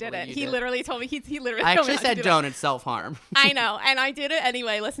God, I can't believe it. He literally told me, he literally I told me actually said don't, it's self-harm. I know. And I did it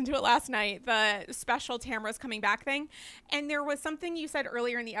anyway. Listened to it last night, the special Tamara's coming back thing. And there was something you said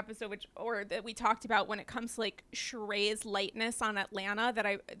earlier in the episode, that we talked about when it comes to, like, Sheree's lightness on Atlanta,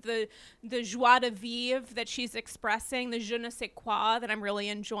 that the joie de vivre that she's expressing, the je ne sais quoi that I'm really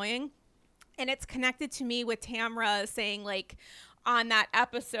enjoying. And it's connected to me with Tamara saying, like, on that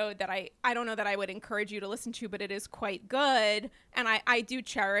episode that I don't know that I would encourage you to listen to, but it is quite good. And I do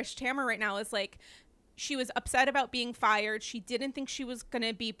cherish Tamara right now, is, like, she was upset about being fired. She didn't think she was going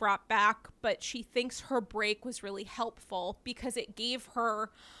to be brought back, but she thinks her break was really helpful because it gave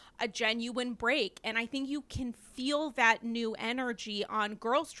her a genuine break. And I think you can feel that new energy on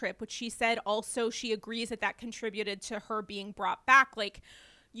Girls Trip, which she said also she agrees that contributed to her being brought back. Like,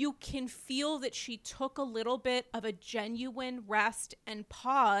 you can feel that she took a little bit of a genuine rest and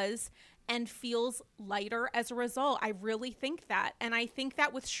pause and feels lighter as a result. I really think that. And I think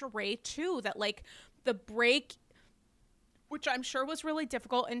that with Sheree too, that, like, the break, which I'm sure was really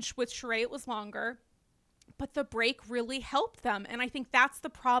difficult, and with Sheree it was longer, but the break really helped them. And I think that's the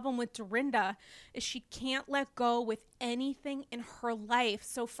problem with Dorinda, is she can't let go with anything in her life.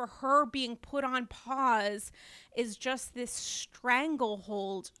 So for her, being put on pause is just this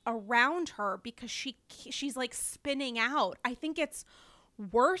stranglehold around her because she's like spinning out. I think it's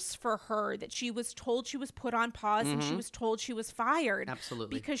worse for her that she was told she was put on pause and she was told she was fired.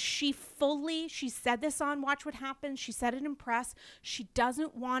 Absolutely. Because she said this on Watch What Happens. She said it in press. She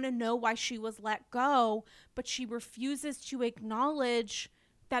doesn't want to know why she was let go, but she refuses to acknowledge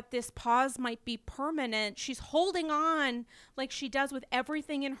that this pause might be permanent. She's holding on like she does with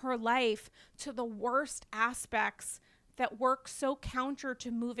everything in her life to the worst aspects that work so counter to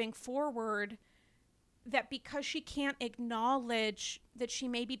moving forward, that because she can't acknowledge that she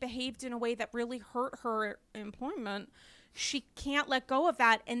maybe behaved in a way that really hurt her employment, she can't let go of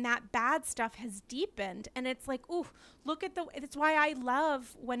that, and that bad stuff has deepened. And it's like, ooh, look at it's why I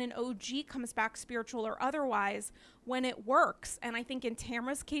love when an OG comes back, spiritual or otherwise, when it works. And I think in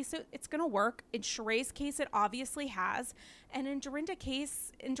Tamara's case, it's going to work. In Sheree's case, it obviously has. And in Dorinda's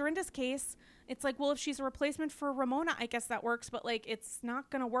case, it's like, well, if she's a replacement for Ramona, I guess that works, but like, it's not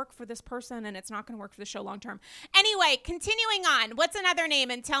going to work for this person, and it's not going to work for the show long term. Anyway, continuing on, what's another name?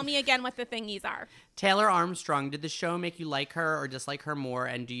 And tell me again what the thingies are. Taylor Armstrong. Did the show make you like her or dislike her more?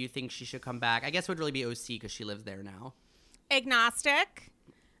 And do you think she should come back? I guess it would really be OC because she lives there now. Agnostic,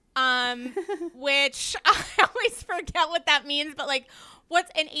 which I always forget what that means, but like,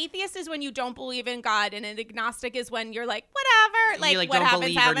 what's an atheist is when you don't believe in God, and an agnostic is when you're like, whatever, like, you like what don't happens,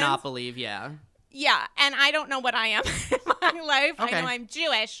 believe happens. or not believe, yeah. Yeah, and I don't know what I am in my life. Okay. I know I'm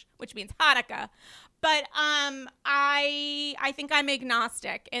Jewish, which means Hanukkah, but I think I'm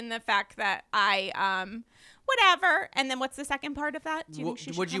agnostic in the fact that I whatever. And then what's the second part of that? Do you think she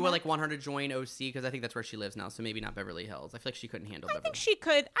should would you come back? like want her to join OC? Because I think that's where she lives now, so maybe not Beverly Hills. I feel like she couldn't handle I Beverly. think she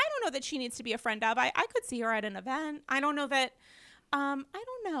could. I don't know that she needs to be a friend of. I could see her at an event. I don't know that. I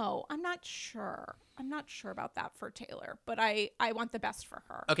don't know. I'm not sure about that for Taylor, but I want the best for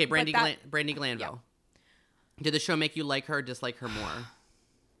her. Okay, Brandi But Glanville. Yeah. Did the show make you like her or dislike her more?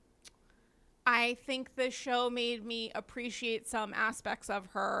 I think the show made me appreciate some aspects of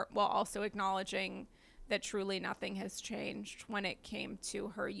her while also acknowledging that truly nothing has changed when it came to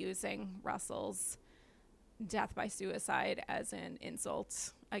her using Russell's death by suicide as an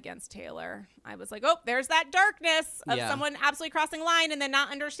insult against Taylor. I was like, oh, there's that darkness of someone absolutely crossing a line and then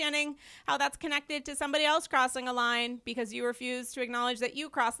not understanding how that's connected to somebody else crossing a line because you refuse to acknowledge that you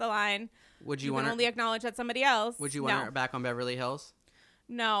crossed the line. Would you can want her, only acknowledge that somebody else. Would you want her back on Beverly Hills?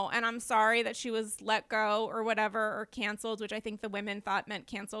 No, and I'm sorry that she was let go or whatever, or canceled, which I think the women thought meant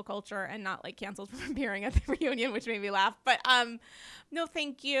cancel culture and not like canceled from appearing at the reunion, which made me laugh. But no,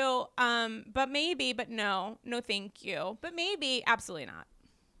 thank you. But maybe, but no, thank you. But maybe, absolutely not.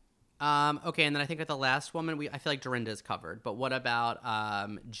 Okay, and then I think with the last woman, I feel like Dorinda's covered. But what about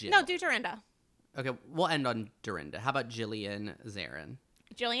Jill? No, do Dorinda. Okay, we'll end on Dorinda. How about Jillian Zarin?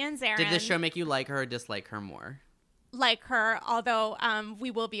 Jillian Zarin. Did this show make you like her or dislike her more? Like her, although we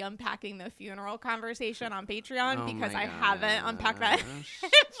will be unpacking the funeral conversation on Patreon because I haven't unpacked that in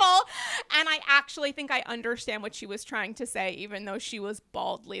full. And I actually think I understand what she was trying to say, even though she was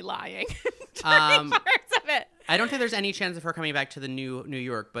baldly lying during parts of it. I don't think there's any chance of her coming back to the New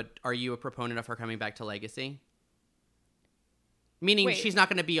York, but are you a proponent of her coming back to Legacy? Meaning she's not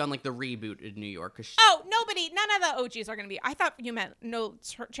going to be on like the rebooted New York. None of the OGs are going to be. I thought you meant no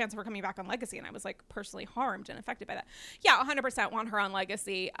chance of her coming back on Legacy, and I was like personally harmed and affected by that. Yeah, 100% want her on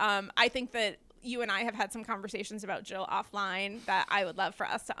Legacy. I think that you and I have had some conversations about Jill offline that I would love for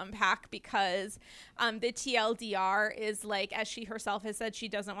us to unpack because the TLDR is like, as she herself has said, she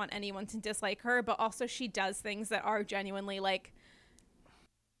doesn't want anyone to dislike her, but also she does things that are genuinely like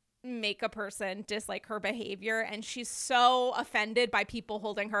make a person dislike her behavior, and she's so offended by people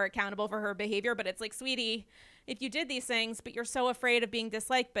holding her accountable for her behavior. But it's like, sweetie, if you did these things but you're so afraid of being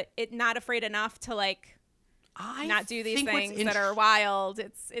disliked but not afraid enough to like not do these things that are wild,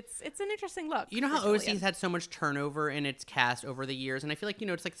 it's an interesting look. You know how OC's had so much turnover in its cast over the years, and I feel like,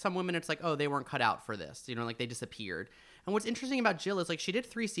 it's like some women, it's like, oh, they weren't cut out for this, like they disappeared. And what's interesting about Jill is like she did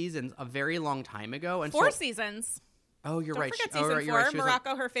 3 seasons a very long time ago, and 4 seasons. Oh, you're right. Don't forget season 4,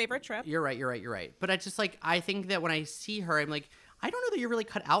 Morocco, her favorite trip. You're right. But I just like, I think that when I see her, I'm like, I don't know that you're really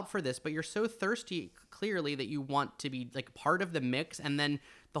cut out for this, but you're so thirsty, clearly, that you want to be like part of the mix. And then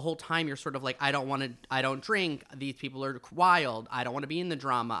the whole time you're sort of like, I don't drink. These people are wild. I don't want to be in the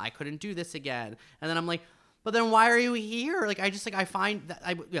drama. I couldn't do this again. And then I'm like, but then why are you here? Like, I find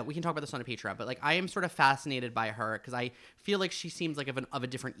that we can talk about this on a Patreon, but like, I am sort of fascinated by her because I feel like she seems like of a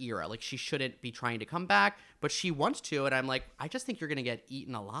different era. Like, she shouldn't be trying to come back, but she wants to. And I'm like, I just think you're going to get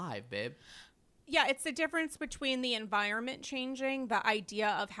eaten alive, babe. Yeah, it's the difference between the environment changing, the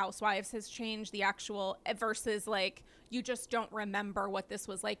idea of Housewives has changed, the actual versus like you just don't remember what this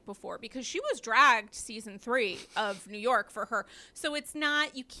was like before, because she was dragged season 3 of New York for her. So it's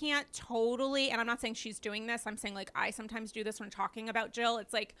not, you can't totally, and I'm not saying she's doing this, I'm saying like I sometimes do this when talking about Jill.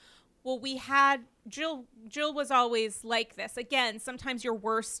 It's like, well, we had Jill was always like this. Again, sometimes your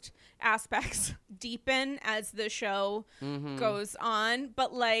worst aspects deepen as the show goes on,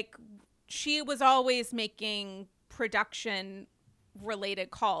 but like she was always making production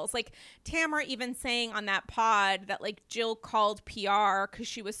related calls. Like Tamara even saying on that pod that like Jill called PR because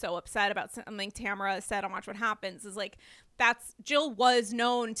she was so upset about something Tamara said on Watch What Happens, is like, that's Jill was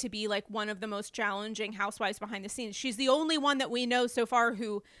known to be like one of the most challenging housewives behind the scenes. She's the only one that we know so far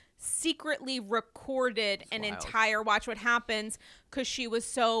who secretly recorded an entire Watch What Happens because she was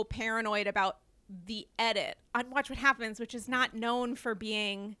so paranoid about the edit on Watch What Happens, which is not known for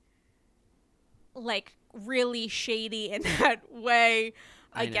being like really shady in that way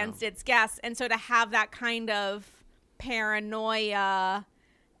against its guests. And so to have that kind of paranoia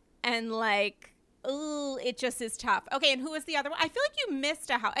and like, ooh, it just is tough. Okay, and who was the other one? I feel like you missed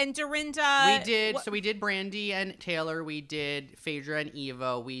a house. And Dorinda. We did. So we did Brandy and Taylor. We did Phaedra and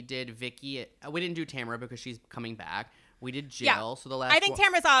Eva. We did Vicky. We didn't do Tamara because she's coming back. We did Jill. Yeah. So the last. I think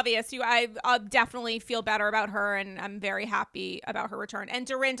Tamara's obvious. I definitely feel better about her, and I'm very happy about her return. And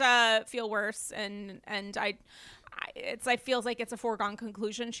Dorinda feel worse, and I feels like it's a foregone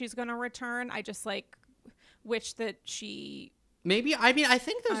conclusion she's going to return. I just like wish that she. Maybe, I mean, I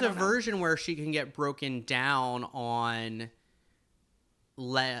think there's a version where she can get broken down on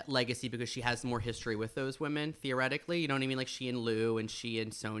legacy because she has more history with those women, theoretically. You know what I mean? Like she and Lou and she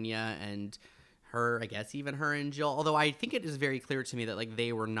and Sonia and her, I guess even her and Jill. Although I think it is very clear to me that like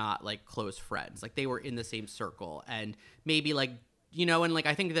they were not like close friends. Like they were in the same circle. And maybe like, you know, and like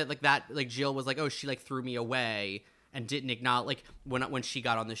I think that like Jill was like, oh, she like threw me away and didn't acknowledge like when she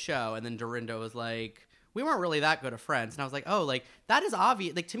got on the show. And then Dorinda was like, we weren't really that good of friends. And I was like, oh, like, that is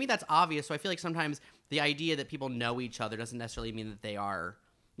obvious. Like, to me, that's obvious. So I feel like sometimes the idea that people know each other doesn't necessarily mean that they are,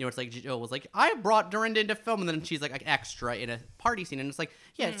 you know, it's like Jill was like, I brought Dorinda into film. And then she's like extra in a party scene. And it's like,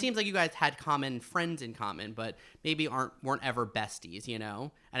 yeah, it seems like you guys had common friends in common, but maybe weren't ever besties, you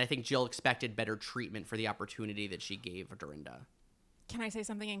know? And I think Jill expected better treatment for the opportunity that she gave Dorinda. Can I say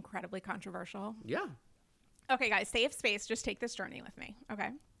something incredibly controversial? Yeah. Okay, guys, save space. Just take this journey with me.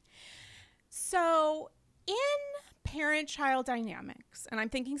 Okay. So in parent-child dynamics, and I'm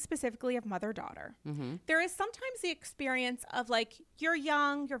thinking specifically of mother-daughter, there is sometimes the experience of like, you're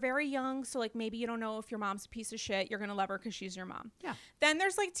young, you're very young, so like maybe you don't know if your mom's a piece of shit, you're going to love her because she's your mom. Yeah. Then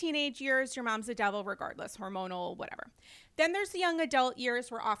there's like teenage years, your mom's a devil regardless, hormonal, whatever. Then there's the young adult years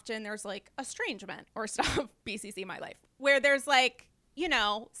where often there's like estrangement or stuff, BCC my life, where there's like, you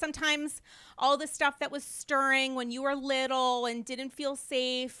know, sometimes all the stuff that was stirring when you were little and didn't feel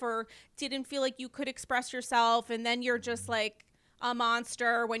safe or didn't feel like you could express yourself. And then you're just like a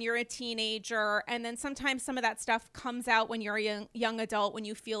monster when you're a teenager. And then sometimes some of that stuff comes out when you're a young adult, when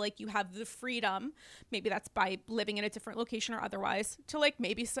you feel like you have the freedom. Maybe that's by living in a different location or otherwise to like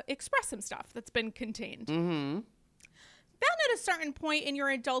maybe express some stuff that's been contained. Mm-hmm. Then at a certain point in your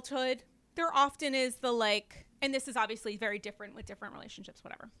adulthood, there often is the like, and this is obviously very different with different relationships,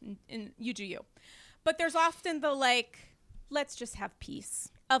 whatever, and you do you. But there's often the like, let's just have peace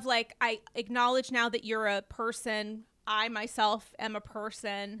of like, I acknowledge now that you're a person. I myself am a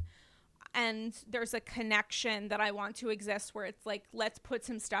person. And there's a connection that I want to exist where it's like, let's put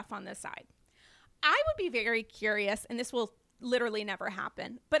some stuff on the side. I would be very curious, and this will literally never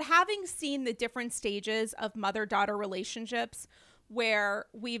happen, but having seen the different stages of mother-daughter relationships where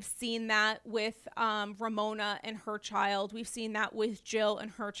we've seen that with Ramona and her child. We've seen that with Jill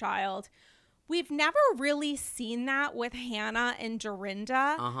and her child. We've never really seen that with Hannah and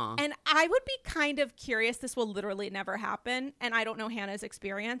Dorinda. And I would be kind of curious, this will literally never happen, and I don't know Hannah's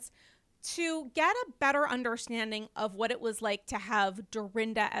experience, to get a better understanding of what it was like to have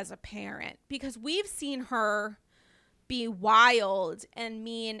Dorinda as a parent. Because we've seen her be wild and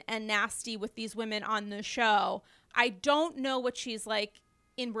mean and nasty with these women on the show. I don't know what she's like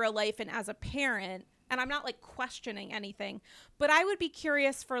in real life and as a parent, and I'm not like questioning anything, but I would be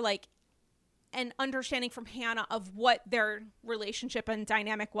curious for like an understanding from Hannah of what their relationship and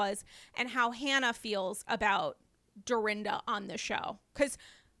dynamic was and how Hannah feels about Dorinda on the show. Because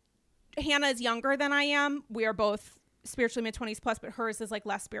Hannah is younger than I am. We are both spiritually mid-20s plus, but hers is like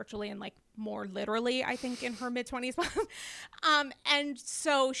less spiritually and like more literally, I think, in her mid-20s plus. And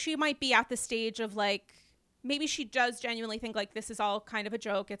so she might be at the stage of like, maybe she does genuinely think like this is all kind of a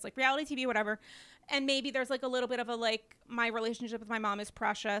joke. It's like reality TV, whatever. And maybe there's like a little bit of a like, my relationship with my mom is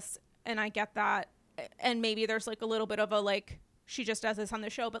precious and I get that. And maybe there's like a little bit of a like, she just does this on the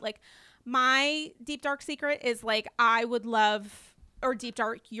show. But like my deep dark secret is like, I would love, or deep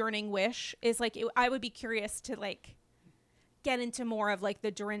dark yearning wish is like, I would be curious to like get into more of like the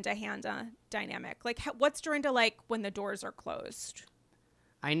Dorinda Hannah dynamic. Like what's Dorinda like when the doors are closed?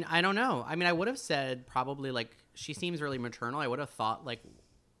 I don't know. I mean, I would have said probably like she seems really maternal. I would have thought like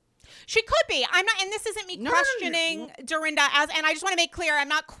She could be. I'm not, and this isn't me questioning Dorinda and I just want to make clear, I'm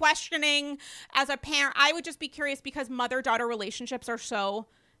not questioning as a parent. I would just be curious because mother-daughter relationships are so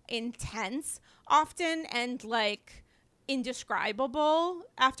intense often and like indescribable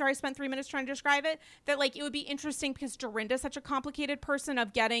after I spent 3 minutes trying to describe it, that like it would be interesting because Dorinda's such a complicated person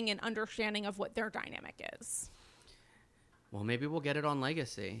of getting an understanding of what their dynamic is. Well, maybe we'll get it on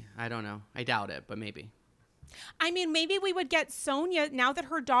Legacy. I don't know. I doubt it, but maybe. I mean, maybe we would get Sonia now that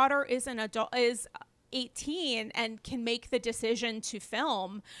her daughter is an adult, is 18 and can make the decision to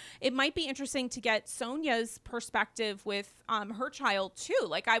film. It might be interesting to get Sonia's perspective with her child too.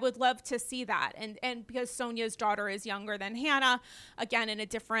 Like I would love to see that. And because Sonia's daughter is younger than Hannah, again, in a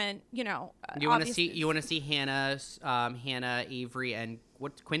different, you want to see Hannah, Avery, and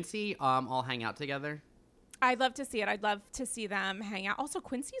Quincy all hang out together? I'd love to see it. I'd love to see them hang out. Also,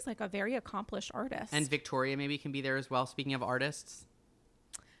 Quincy's like a very accomplished artist. And Victoria maybe can be there as well. Speaking of artists.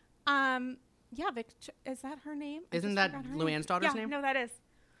 Yeah, is that her name? Isn't that Luann's daughter's name? No, that is.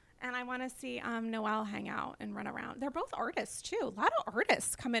 And I want to see Noelle hang out and run around. They're both artists too. A lot of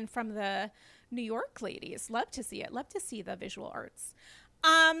artists come in from the New York ladies. Love to see it. Love to see the visual arts.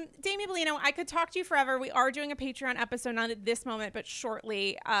 Damien Bellino, I could talk to you forever. We are doing a Patreon episode, not at this moment, but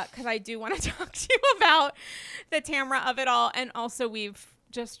shortly, because I do want to talk to you about the Tamra of it all. And also we've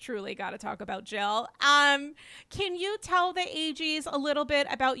just truly got to talk about Jill. Can you tell the AGs a little bit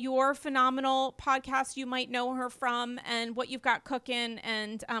about your phenomenal podcast you might know her from and what you've got cooking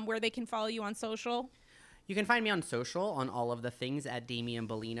and where they can follow you on social? You can find me on social on all of the things at Damien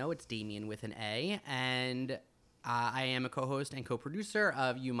Bellino. It's Damien with an A. And I am a co-host and co-producer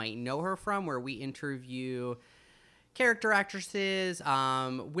of You Might Know Her From, where we interview character actresses,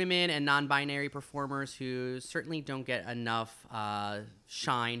 women and non-binary performers who certainly don't get enough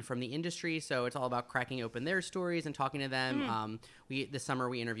shine from the industry. So it's all about cracking open their stories and talking to them. This summer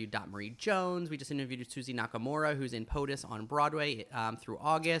we interviewed Dot Marie Jones. We just interviewed Susie Nakamura, who's in POTUS on Broadway through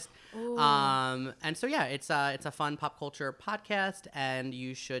August. And so yeah, it's a fun pop culture podcast, and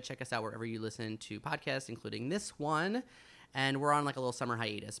you should check us out wherever you listen to podcasts, including this one. And we're on like a little summer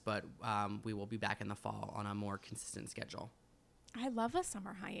hiatus, but we will be back in the fall on a more consistent schedule. I love a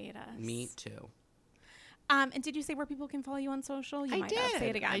summer hiatus. Me too. And did you say where people can follow you on social? I did. Say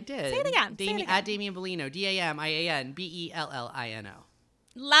it again. I did. Say it again. At Damien Bellino, DamianBellino.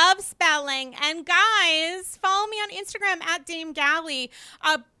 Love spelling. And guys, follow me on Instagram at Dame Galley.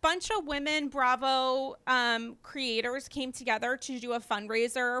 A bunch of women Bravo creators came together to do a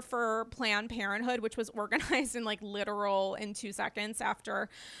fundraiser for Planned Parenthood, which was organized in like literal in 2 seconds after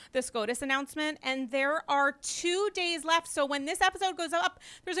the SCOTUS announcement. And there are 2 days left. So when this episode goes up,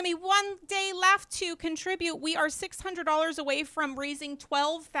 there's going to be 1 day left to contribute. We are $600 away from raising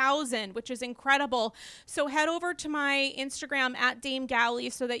 $12,000, which is incredible. So head over to my Instagram at Dame Galley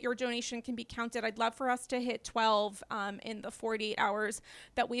so that your donation can be counted. I'd love for us to hit 12 in the 48 hours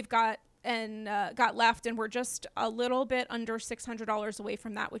that we've got left, and we're just a little bit under $600 away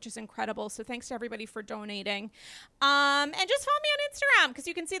from that, which is incredible. So thanks to everybody for donating, and just follow me on Instagram because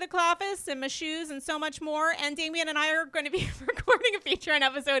you can see the Cloffice and my shoes and so much more. And Damien and I are going to be recording a Patreon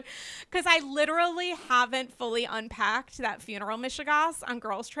episode because I literally haven't fully unpacked that funeral Michigas on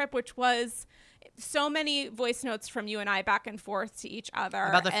Girls Trip, which was so many voice notes from you and I back and forth to each other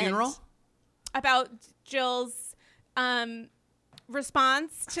about the funeral, about Jill's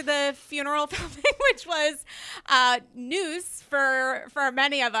response to the funeral filming, which was news for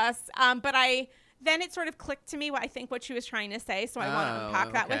many of us. But then it sort of clicked to me what she was trying to say. So I want to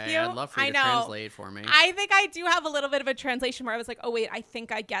unpack that with you. I'd love for you to translate for me. I think I do have a little bit of a translation where I was like, oh wait, I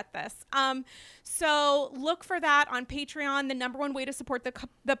think I get this. So look for that on Patreon. The number one way to support the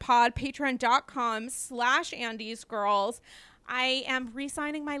pod, patreon.com/AndysGirls. I am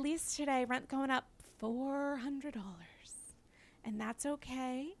re-signing my lease today. Rent going up $400. And that's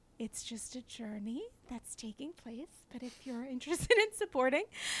okay. It's just a journey that's taking place. But if you're interested in supporting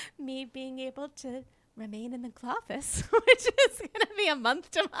me being able to remain in the Cloffice, which is going to be a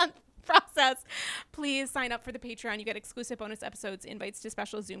month-to-month process, please sign up for the Patreon. You get exclusive bonus episodes, invites to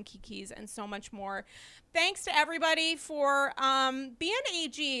special Zoom kikis, and so much more. Thanks to everybody for being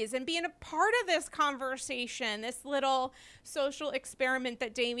AGs and being a part of this conversation, this little social experiment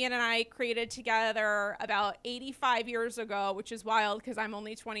that Damien and I created together about 85 years ago, which is wild because I'm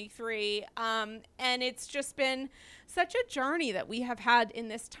only 23. And it's just been such a journey that we have had in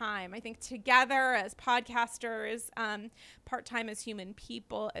this time. I think together as podcasters, part-time as human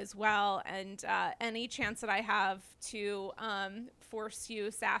people as well. And any chance that I have to force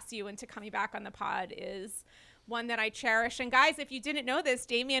you, sass you into coming back on the pod is one that I cherish. And guys, if you didn't know this,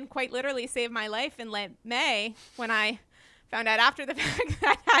 Damien quite literally saved my life in May when I Found out after the fact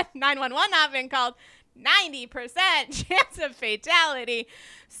that had 911 not been called, 90% chance of fatality.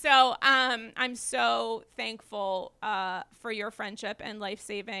 So I'm so thankful for your friendship and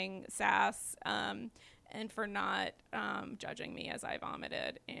life-saving sass, and for not judging me as I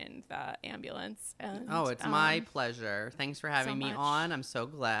vomited in the ambulance. And, it's my pleasure. Thanks for having me much. on. I'm so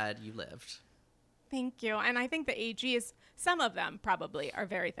glad you lived. Thank you. And I think the AGs, some of them probably are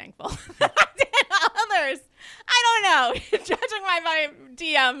very thankful. Others, I don't know. Judging my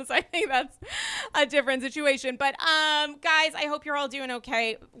DMs, I think that's a different situation. But guys, I hope you're all doing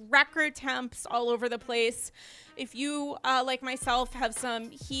okay. Record temps all over the place. If you, like myself, have some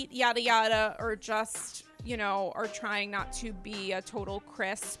heat, yada yada, or just, are trying not to be a total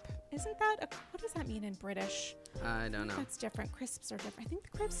crisp. Isn't that what does that mean in British? I don't know. That's different. Crisps are different. I think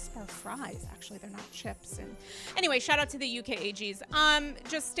the crisps are fries. Actually, they're not chips. And anyway, shout out to the UK AGs.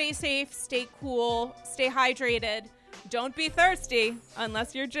 Just stay safe, stay cool, stay hydrated. Don't be thirsty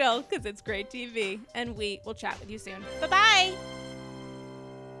unless you're Jill, because it's great TV. And we will chat with you soon. Bye-bye.